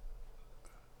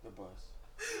 The bus.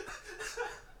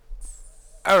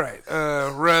 All right,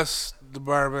 Russ the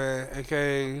Barman,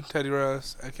 aka Teddy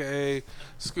Russ, aka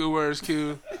Schoolwords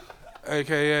Q,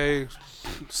 aka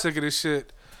Sick of This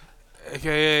Shit,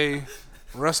 aka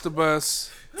Russ the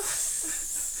Bus.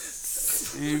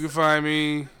 You can find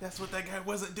me. That's what that guy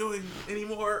wasn't doing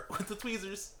anymore with the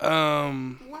tweezers. Why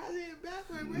is it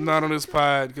backward? Not on this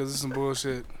pod because it's some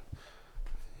bullshit.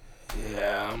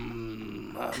 Yeah,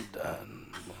 I'm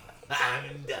done.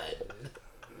 I'm done.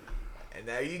 And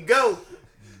there you go.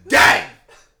 Dang!